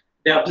nature,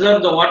 they observe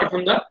the water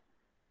from the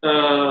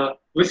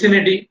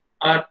vicinity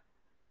or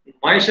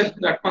moisture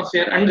in the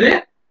atmosphere and they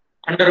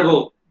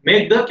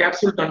make the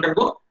capsule to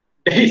undergo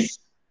dehiscence.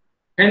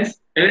 Hence,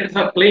 elaters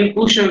are playing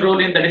crucial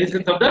role in the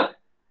dehiscence of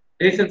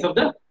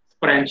the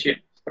sporangium.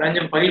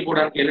 Sporangium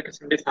pagiలిపోవడానికి elaters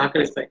నుండి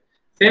సహకరిస్తాయి.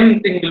 Same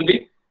thing will be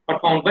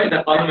performed by the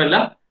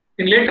columella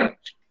in later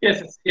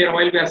cases. Here,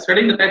 while we are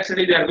studying the type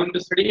study, we are going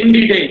to study in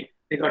detail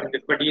regarding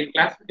this. But in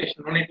classification,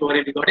 no need to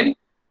worry regarding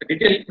the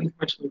detailed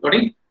information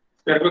regarding.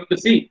 We are going to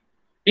see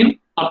in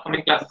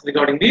upcoming classes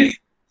regarding these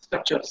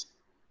structures.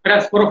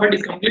 Whereas sporophyte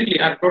is completely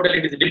or totally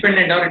it is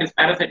dependent or it is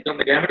parasitic on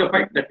the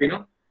gametophyte, that we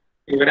know.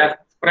 Whereas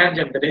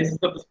sporangium, the basis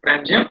of the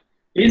sporangium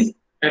is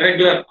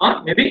irregular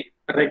or maybe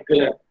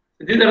regular.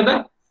 So these are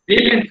the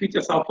salient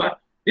features of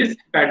this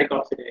hepatic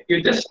oxidae.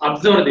 You just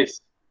observe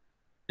this.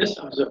 Just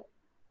observe.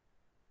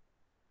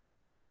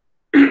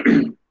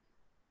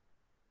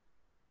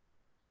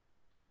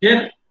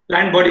 Here,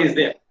 plant body is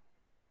there.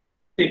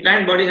 The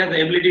plant body has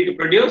the ability to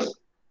produce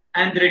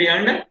antheridia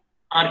and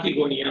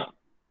archegonia.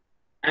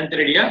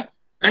 Antheridia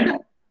and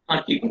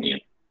archegonia.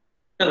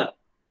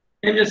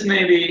 And just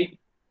maybe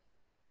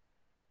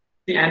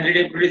the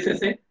antheridia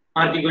produces a,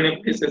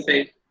 archegonia produces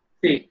a.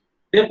 See,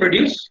 they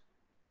produce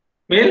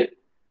male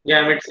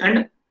gametes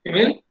and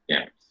female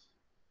gametes.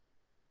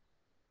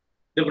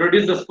 They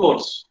produce the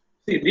spores.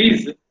 See,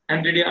 these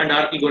antheridia and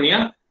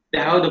archegonia, they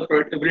have the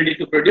ability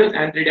to produce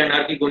antheridia and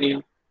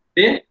archegonia.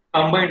 They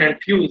combine and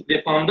fuse.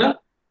 They form the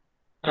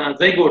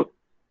zygote.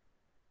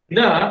 In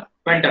the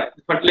venter,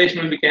 the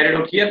fertilization will be carried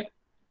out here.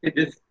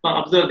 This,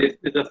 observe this.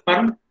 This is a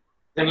sperm.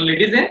 Generally,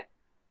 it is a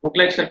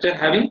hook-like structure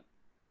having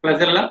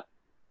flagella.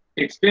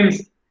 It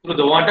swims through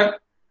the water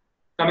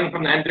coming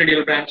from the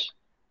antheridial branch.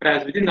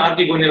 Whereas within the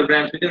archegonial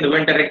branch, within the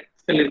venter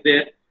cell is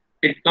there.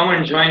 It come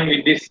and join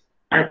with this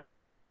and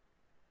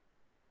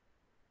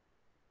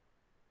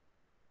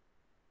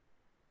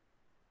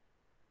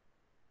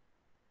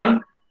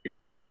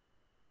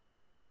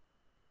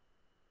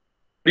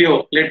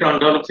later on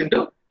develops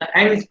into the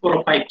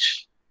sporophyte.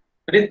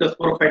 That is the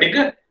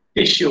sporophytic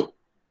tissue.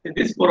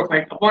 This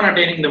sporophyte, upon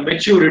attaining the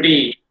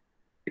maturity,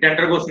 it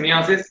undergoes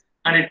meiosis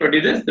and it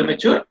produces the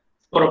mature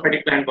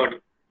sporophytic plant body.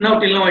 Now,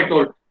 till now I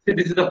told, see,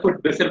 this is the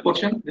foot basal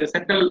portion, the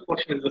central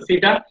portion is the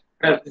seta,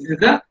 whereas this is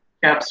the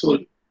capsule.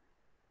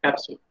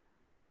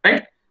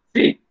 Right?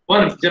 See,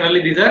 once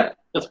generally these are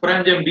the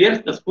sporangium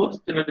bears the spores,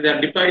 generally they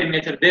are diploid in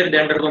nature, there they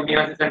undergo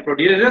meiosis and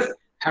produces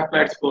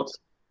haploid spores.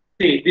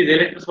 See, these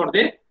electrons are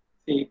there.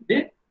 See,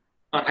 they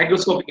are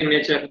hygroscopic in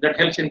nature, that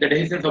helps in the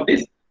dehiscence of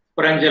this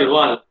sporangial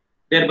wall.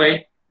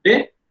 Thereby,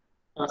 they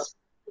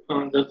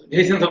the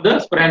dehiscence of the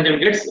sporangium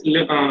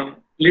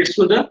leads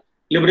to the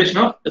liberation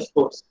of the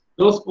spores.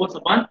 Those spores,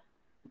 upon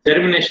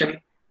germination,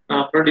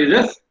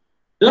 produces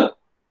the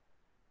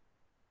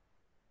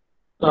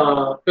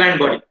plant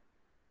body.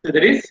 So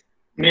there is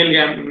male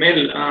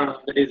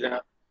that is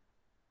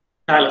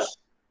thallus.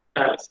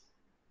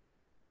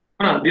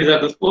 These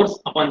are the spores.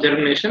 Upon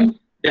germination,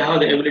 they have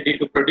the ability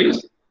to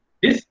produce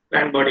this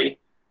plant body.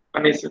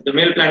 One is the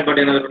male plant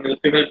body, another one is the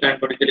female plant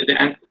body. There is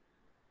the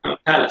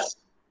thallus,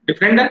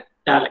 different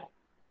thalli.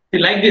 See,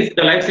 like this,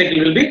 the life cycle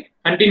will be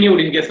continued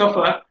in case of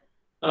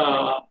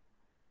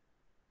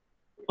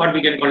what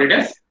we can call it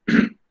as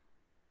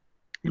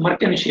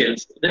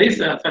Mercantils. There is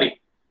hepatic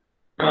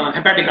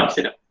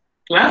oxida.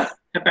 Class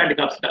hepatic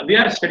oxida. We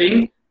are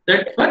studying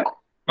that for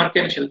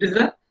Mercantil. This is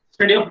a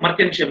study of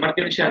Mercantia.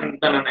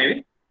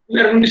 We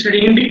are going to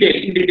study in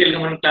detail. In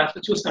one class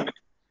to choose something.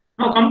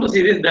 Now come to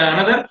see this, the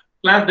another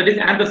class, that is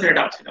Anthocerate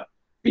oxida.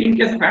 See, in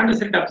case of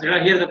Anthocerate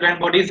oxida, here the plant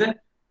body is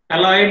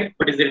alloyed,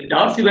 but is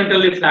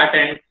dorsiventrally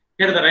flattened.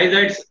 Here the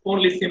rhizoids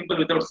only simple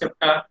without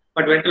septa,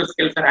 but ventral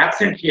scales are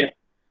absent here.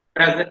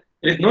 Whereas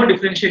there is no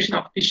differentiation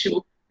of tissue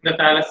in the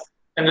thallus.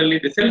 Generally,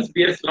 the cells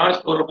bears large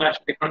chloroplasts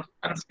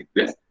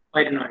conspicuous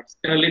pyrenoids.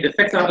 Generally, the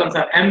sex organs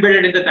are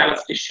embedded in the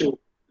thallus tissue.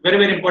 Very,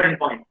 very important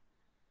point.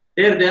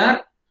 There they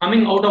are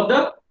coming out of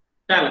the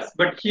thallus,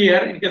 but here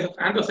in case of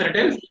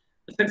Anthoceratales,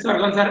 the sex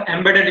organs are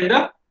embedded in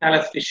the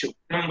thallus tissue.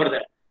 Remember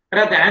that.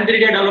 Whereas the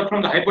antheridia develop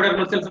from the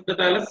hypodermal cells of the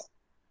thallus,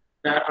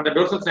 they are on the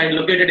dorsal side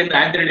located in the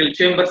antheridial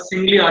chamber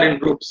singly or in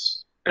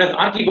groups. Whereas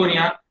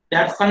archegonia, they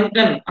are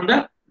sunken on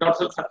the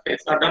dorsal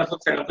surface or dorsal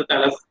side of the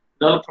thallus,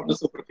 developed from the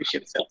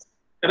superficial cells.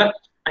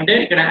 అంటే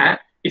ఇక్కడ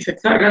ఈ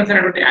sex organs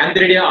అనేటువంటి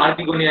ఆంథ్రిడియా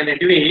archegonia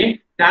అనేటివి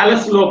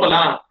thallus లోపల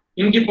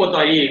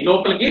ఇంకిపోతాయి,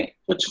 లోపలికి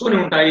వచ్చుకొని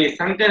ఉంటాయి,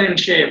 సంకన్ in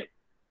shape.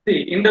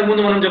 ఇంతకు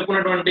ముందు మనం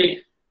చెప్పుకున్నటువంటి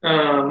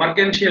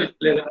మర్కెన్షియల్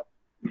లేదా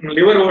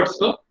లివర్ ఓట్స్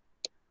తో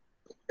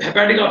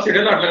హెపాటిక్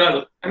ఆక్సిడేలో అట్లా కాదు,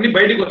 అన్ని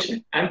బయటకు వచ్చాయి.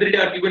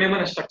 ఆంథ్రిడియా ఆర్కిగోనియా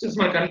మన స్ట్రక్చర్స్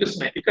మనకు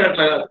కనిపిస్తున్నాయి. ఇక్కడ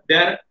అట్లా కాదు, they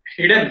are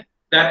hidden,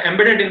 they are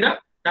embedded in the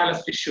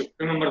thallus tissue.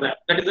 Remember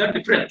that is the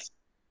difference.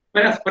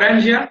 Whereas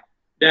sporangia,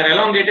 they are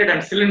elongated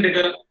and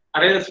cylindrical,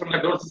 arises from the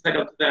dorsal side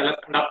of the thallus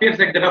and appears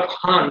like that of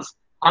horns.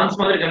 Horns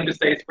madri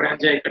kanipistayi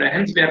sporangia ikkada.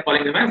 Hence we are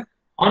calling them as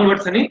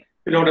hornworts ani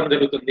pilavadam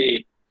jarugutundi.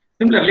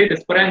 Similarly, the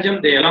sporangium,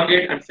 they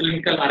elongate and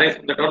cylindrical, arise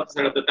from the dorsal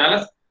side of the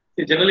thallus.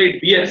 Generally it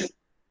bears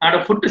and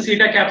a foot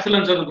seta capsule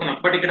అని చదువుకున్నాం,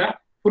 but ఇక్కడ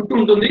foot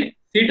ఉంటుంది,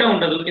 సీటా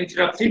ఉండదు.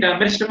 Instead of seta,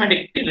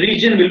 meristematic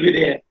region will be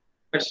there.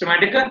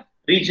 Meristematic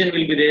region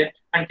will be there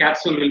and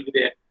capsule will be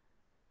there.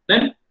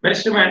 Then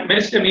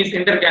meristem is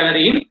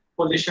intercalary in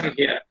position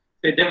here.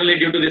 So generally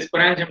due to this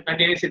sporangium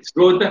continues its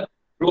growth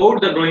throughout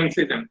the growing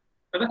season.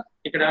 కదా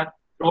ఇక్కడ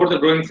throughout the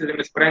growing season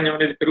sporangium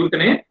అనేది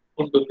పెరుగుతూనే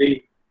ఉంటుంది.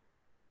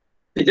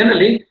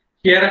 Generally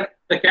here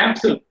the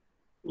capsule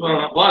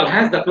wall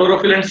has the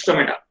chlorophyll and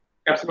stomata.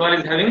 Capsule wall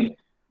is having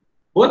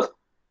both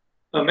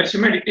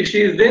meristematic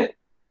tissue is there,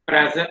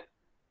 whereas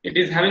It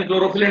is having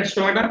chlorophyll and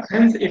stomata,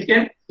 hence it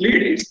can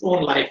lead its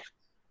own life.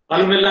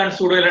 Columella and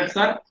pseudoelects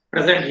are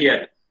present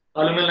here.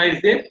 Columella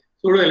is there,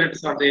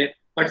 pseudoelects are there,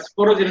 but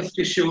sporogenous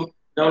tissue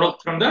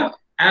developed from the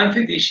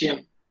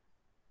amphithecium.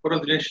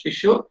 Sporogenous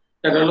tissue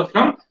that developed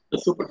from the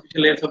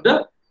superficial layers of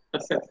the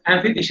cells.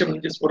 Amphithecium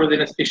which is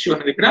sporogenous tissue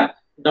and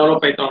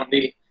develop on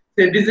the.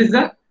 So this is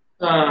the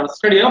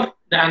study of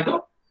the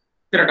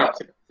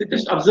Anthoceratopsida. So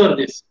just observe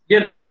this.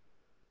 Here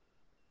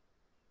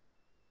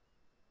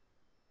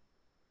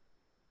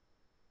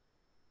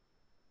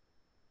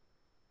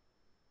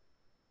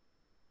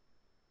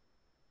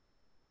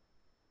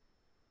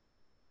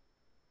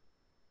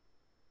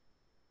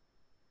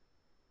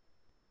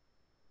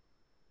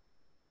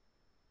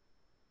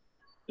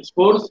the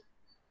spores.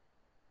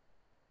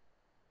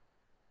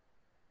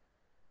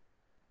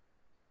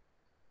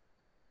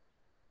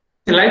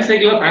 The life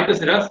cycle of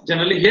Anthoceras,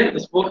 generally here the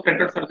spore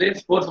tetrads are there,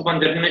 spores upon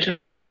germination.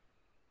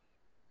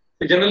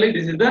 So generally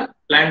this is the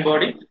plant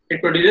body.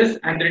 It produces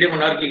Antheridium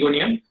and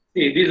Archegonium.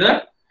 See, these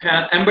are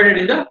embedded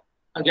in the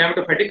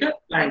gametophytic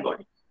plant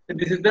body. So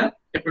this is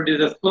it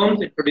produces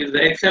sperms, it produces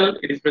the egg cell,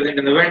 it is present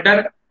in the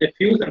venter, they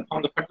fuse and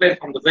form the fertilizer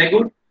from the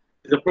zygote. It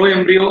is a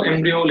pro-embryo,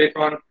 embryo, later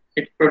on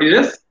it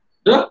produces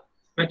the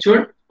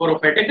matured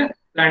sporophytic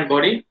plant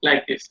body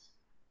like this.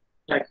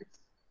 So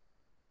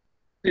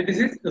this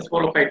is the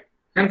sporophyte.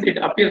 Hence it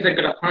appears like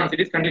a Hans, it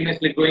is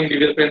continuously growing due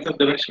to the presence of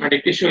the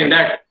meristematic tissue in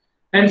that.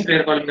 Hence we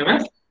are calling them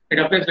as, it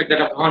appears like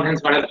that of horn,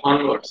 hence what as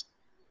hornwards.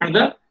 And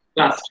the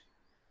last,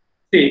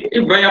 see,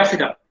 if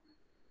bryopsida.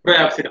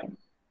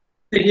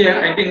 See here,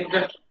 I think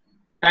the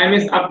time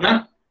is up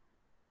now.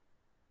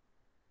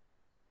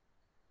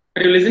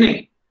 Are you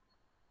listening?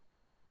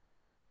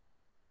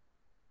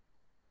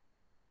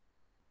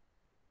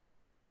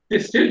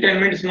 It's still 10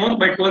 minutes more.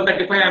 By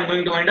 12:35, I am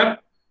going to wind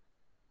up.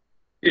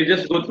 You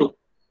just go through.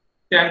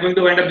 So I am going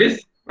to wind up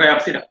this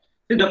bryopsida.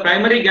 See, the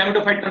primary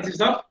gametophyte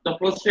consists of the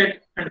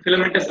prostate and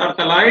filamentous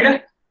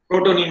arthaloid,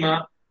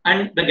 protonema,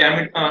 and the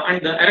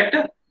erect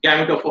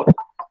gametophore.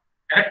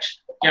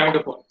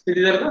 So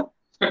these are the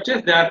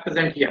structures that are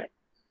present here.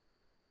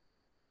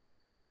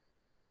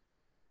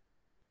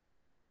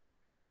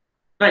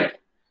 Right.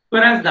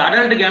 Whereas the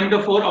adult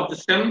gametophore of the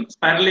stem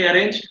spirally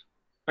arranged,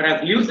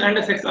 whereas leaves and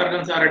sex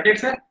organs are at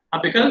its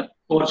apical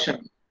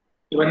portion.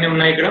 Ivanni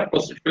unnai ikkada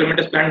prostate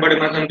filamentous plant body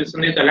manaku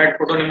kanipistundi, thyroid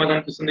protonema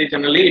kanipistundi.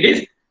 Generally it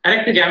is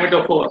erect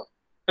gametophore.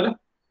 Kada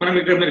manam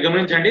ikkada meer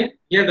gamaninchandi,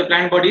 here the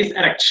plant body is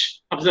erect.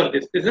 Observe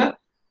this. This is a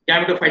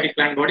gametophytic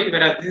plant body,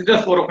 whereas this is the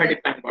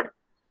sporophytic plant body.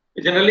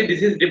 Generally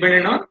this is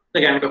dependent on the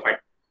gametophyte.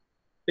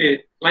 See,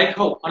 like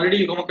how already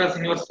you come across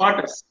in your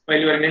starters, while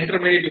you are in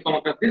intermediate you come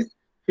across this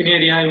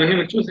Fineria, ivanni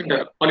you choose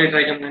intaru,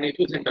 polytrichum and you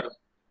choose intaru,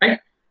 right?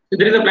 So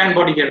there is a plant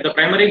body here. The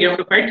primary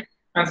gametophyte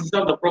consists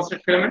of the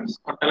prostate filaments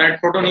or thyroid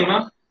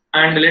protonema,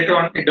 and later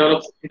on it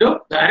develops into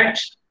the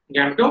erect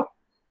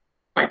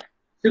gametophyte.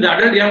 So the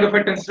adult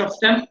gametophyte consists of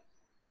stem,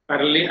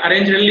 parallelly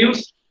arranged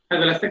leaves, as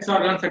well as sex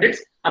organs at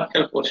its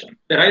apical portion.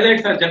 The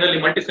rhizoids are generally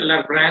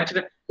multicellular, branched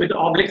with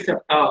oblique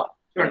septa.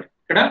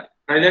 Ikkada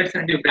rhizoids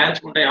and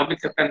branch untai,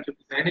 oblique septa ani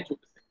chupistayi.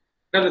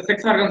 Now the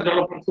sex organs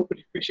develop from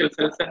superficial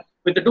cells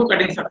with the two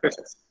cutting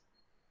surfaces.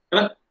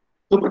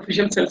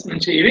 Superficial cells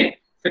nunchi ivi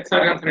sex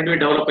organs anevi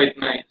develop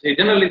aitunayi. So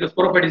generally the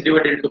sporophyte is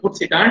divided into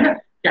putsit and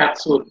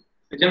capsule.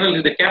 So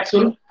generally the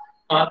capsule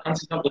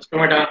consists of the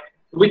stomata,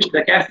 to which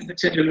the gaseous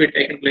exchange will be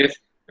taken place,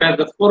 whereas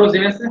the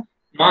sporogenous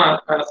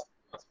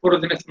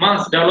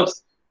mass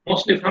develops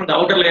mostly from the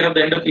outer layer of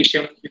the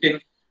endothelium within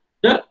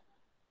the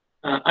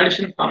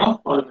addition form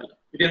of columella.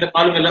 Within the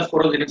columella,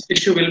 sporogenous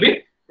tissue will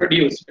be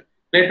produced.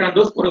 Later on,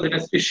 those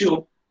sporogenous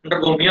tissue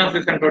undergo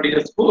meiosis and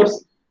produce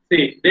spores.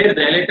 See, there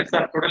the electrons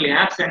are totally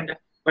absent,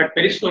 but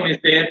peristome is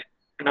there,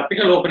 and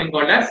apical opening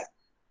called as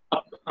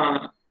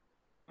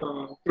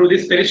through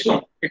this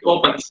peristome it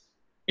opens.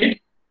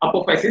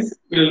 Apophysis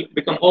will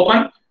become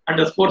open, and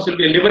the spores will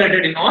be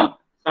liberated in all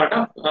sort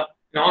of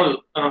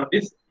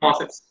these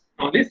mosses.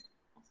 All this,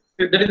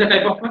 so there is a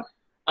type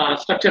of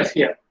structures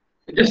here.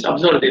 So just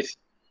observe this.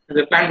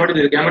 The plant body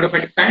is a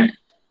gametophytic plant.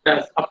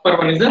 The upper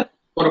one is a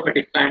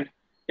sporophytic plant.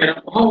 Here,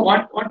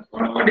 what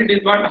it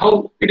is,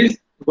 how it is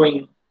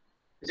going.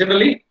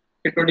 Generally,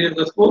 it produces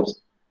the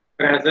spores,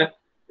 whereas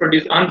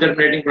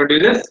ungerminating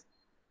produces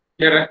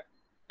here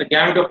the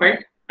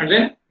gametophyte and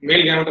then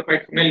male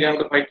gametophyte, female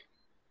gametophyte.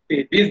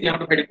 See, these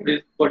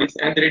gametophytic bodies,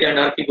 Antheridia and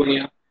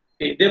Archegonia,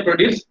 see, they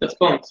produce the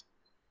sperms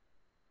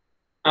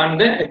and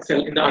the egg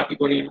cell in the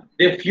Archegonia.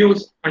 They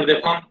fuse and they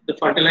form the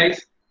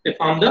fertilize. They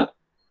form the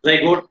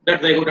zygote.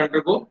 That zygote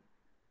undergo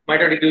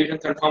mitotic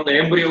divisions and form the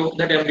embryo.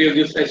 That embryo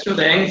gives rise to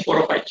the young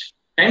sporophyte.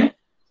 Young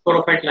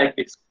sporophyte like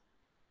this.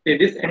 See,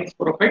 this young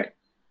sporophyte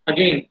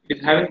again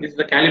is having this is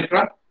the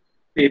calyptra.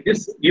 See,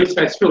 this gives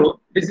rise to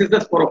this is the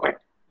sporophyte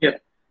here.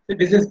 So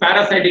this is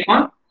parasitic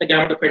on the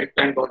gametophytic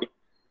plant body.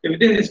 So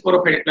within this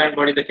sporophytic plant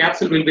body, the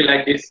capsule will be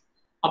like this.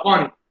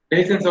 Upon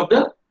dehiscence of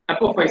the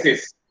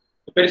apophysis,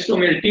 the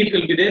peristomial teeth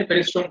will be there.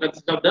 Peristome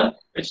consists of the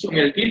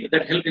peristomial teeth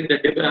that help in the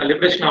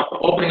liberation of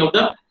opening of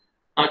the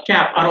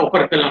cap or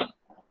operculum.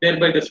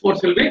 Thereby the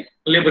spores will be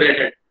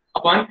liberated.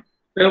 Upon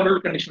favorable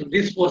conditions,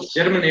 these spores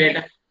germinate,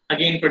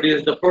 again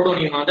produce the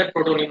protonyma. That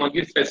protonyma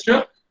gives rise to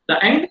the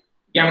end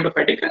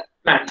gametophytic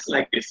plants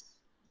like this.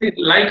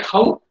 Like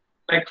how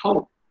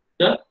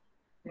the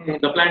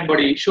plant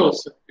body shows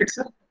its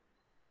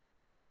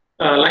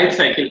life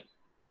cycle.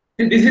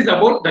 This is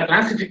about the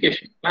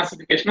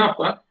classification of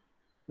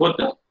both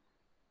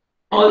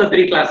all the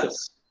three classes,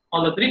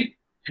 all the three: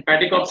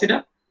 hepatic oxida,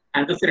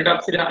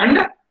 anthoceratopsida, and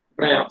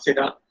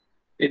bryopsida.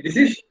 This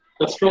is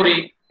the story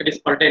that is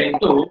pertaining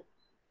to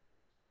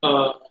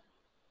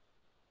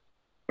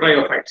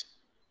bryophytes.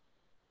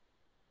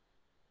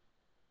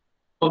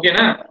 Okay,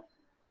 na?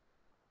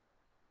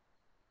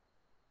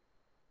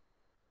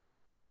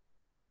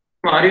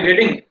 Are you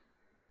getting?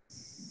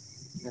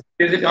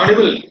 Is it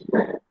audible?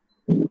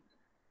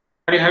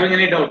 Are you having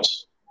any doubts?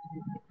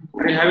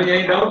 Are you having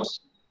any doubts?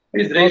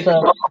 Please raise.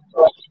 No,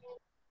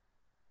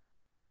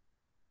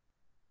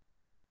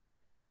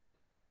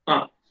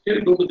 Still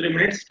 2 to 3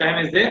 minutes. Time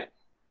is there.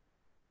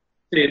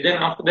 See, then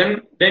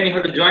you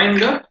have to join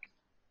the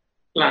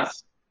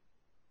class.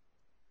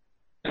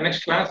 The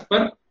next class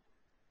for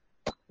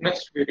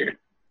next period.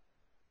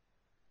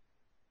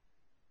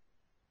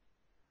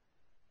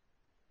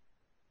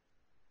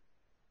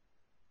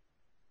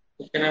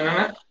 Okay,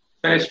 Nana.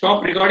 Shall I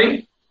stop recording?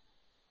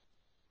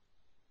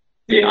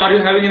 See, are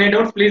you having any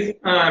doubts? Please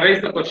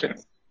raise the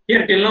questions.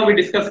 Here, till now we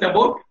discussed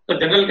about the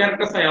general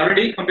characters. I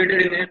already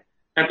completed in the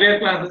earlier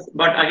classes,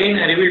 but again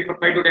I revealed for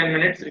 5 to 10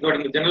 minutes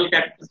regarding the general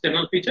characters,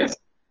 general features,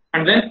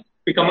 and then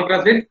we come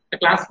across with the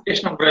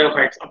classification of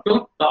bryophytes up to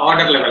the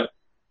order level,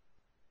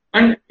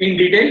 and in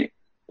detail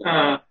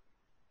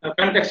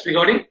context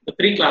regarding the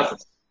three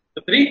classes.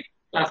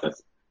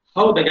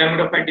 How the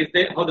gametophyte is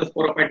there, how the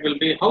sporophyte will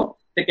be, how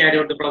they carry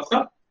out the process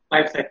of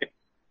life cycle.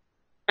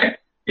 Right?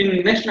 In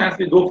next class,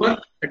 we go for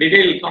a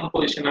detailed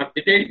composition or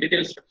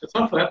detailed structures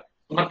of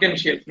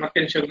Mercantial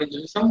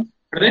mechanism,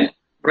 and then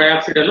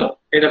bryopsidal,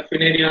 either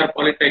Funaria or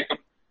Polytrichum,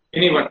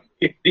 anyone.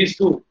 If these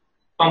two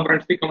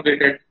components be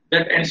completed,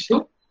 that ends to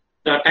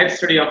the type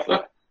study of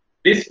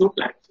these two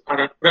plants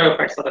or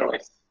bryophytes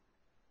otherwise.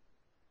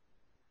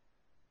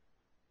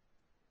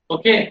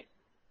 Okay.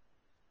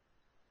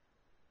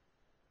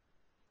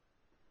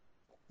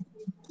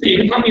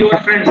 Inform your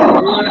friends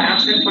who are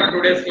absent for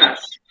today's class.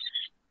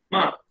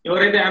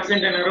 ఎవరైతే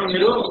absent అయినారో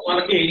మీరు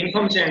వాళ్ళకి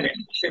inform చేయండి.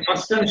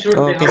 Must and should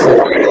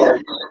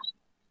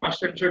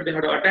they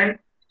have to attend.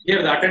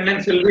 Here the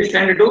attendance will be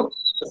sent to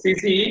the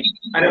CCE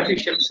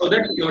officials so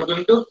that you are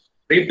going to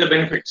reap the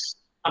benefits.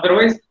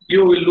 Otherwise,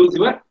 you will lose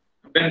your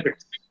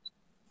benefits.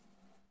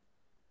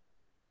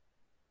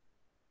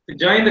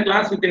 Join the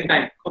class within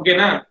time. Okay,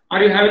 now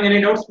are you having any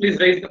doubts? Please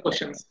raise the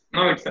questions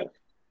now itself.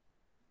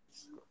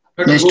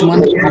 Next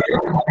month,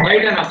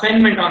 write an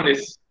assignment on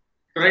this.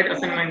 Write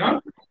assignment on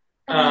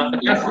the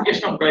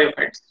classification of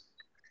bryophytes.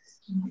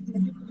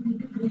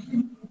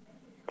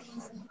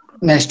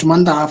 next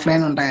month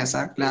offline ఉంటాయా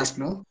sir class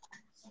లో?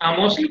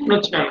 Mostly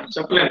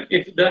చెప్పలేను.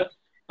 If the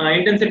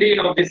intensity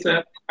of this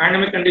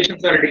pandemic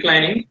conditions are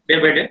declining day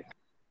by day,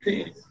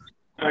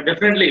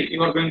 definitely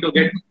you are going to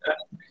get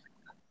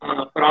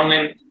for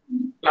online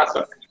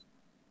classwork.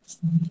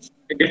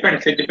 It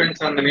depends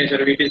on the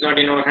nature. It is not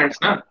in our hands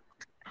now.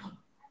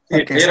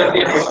 Okay,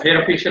 here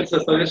officials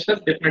suggest us,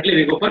 definitely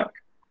we go for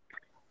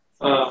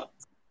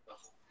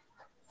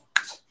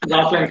the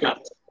offline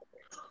class.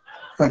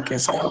 Okay,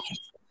 sir.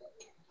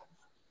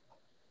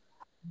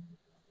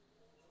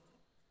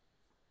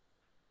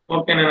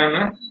 Okay,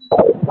 Nana.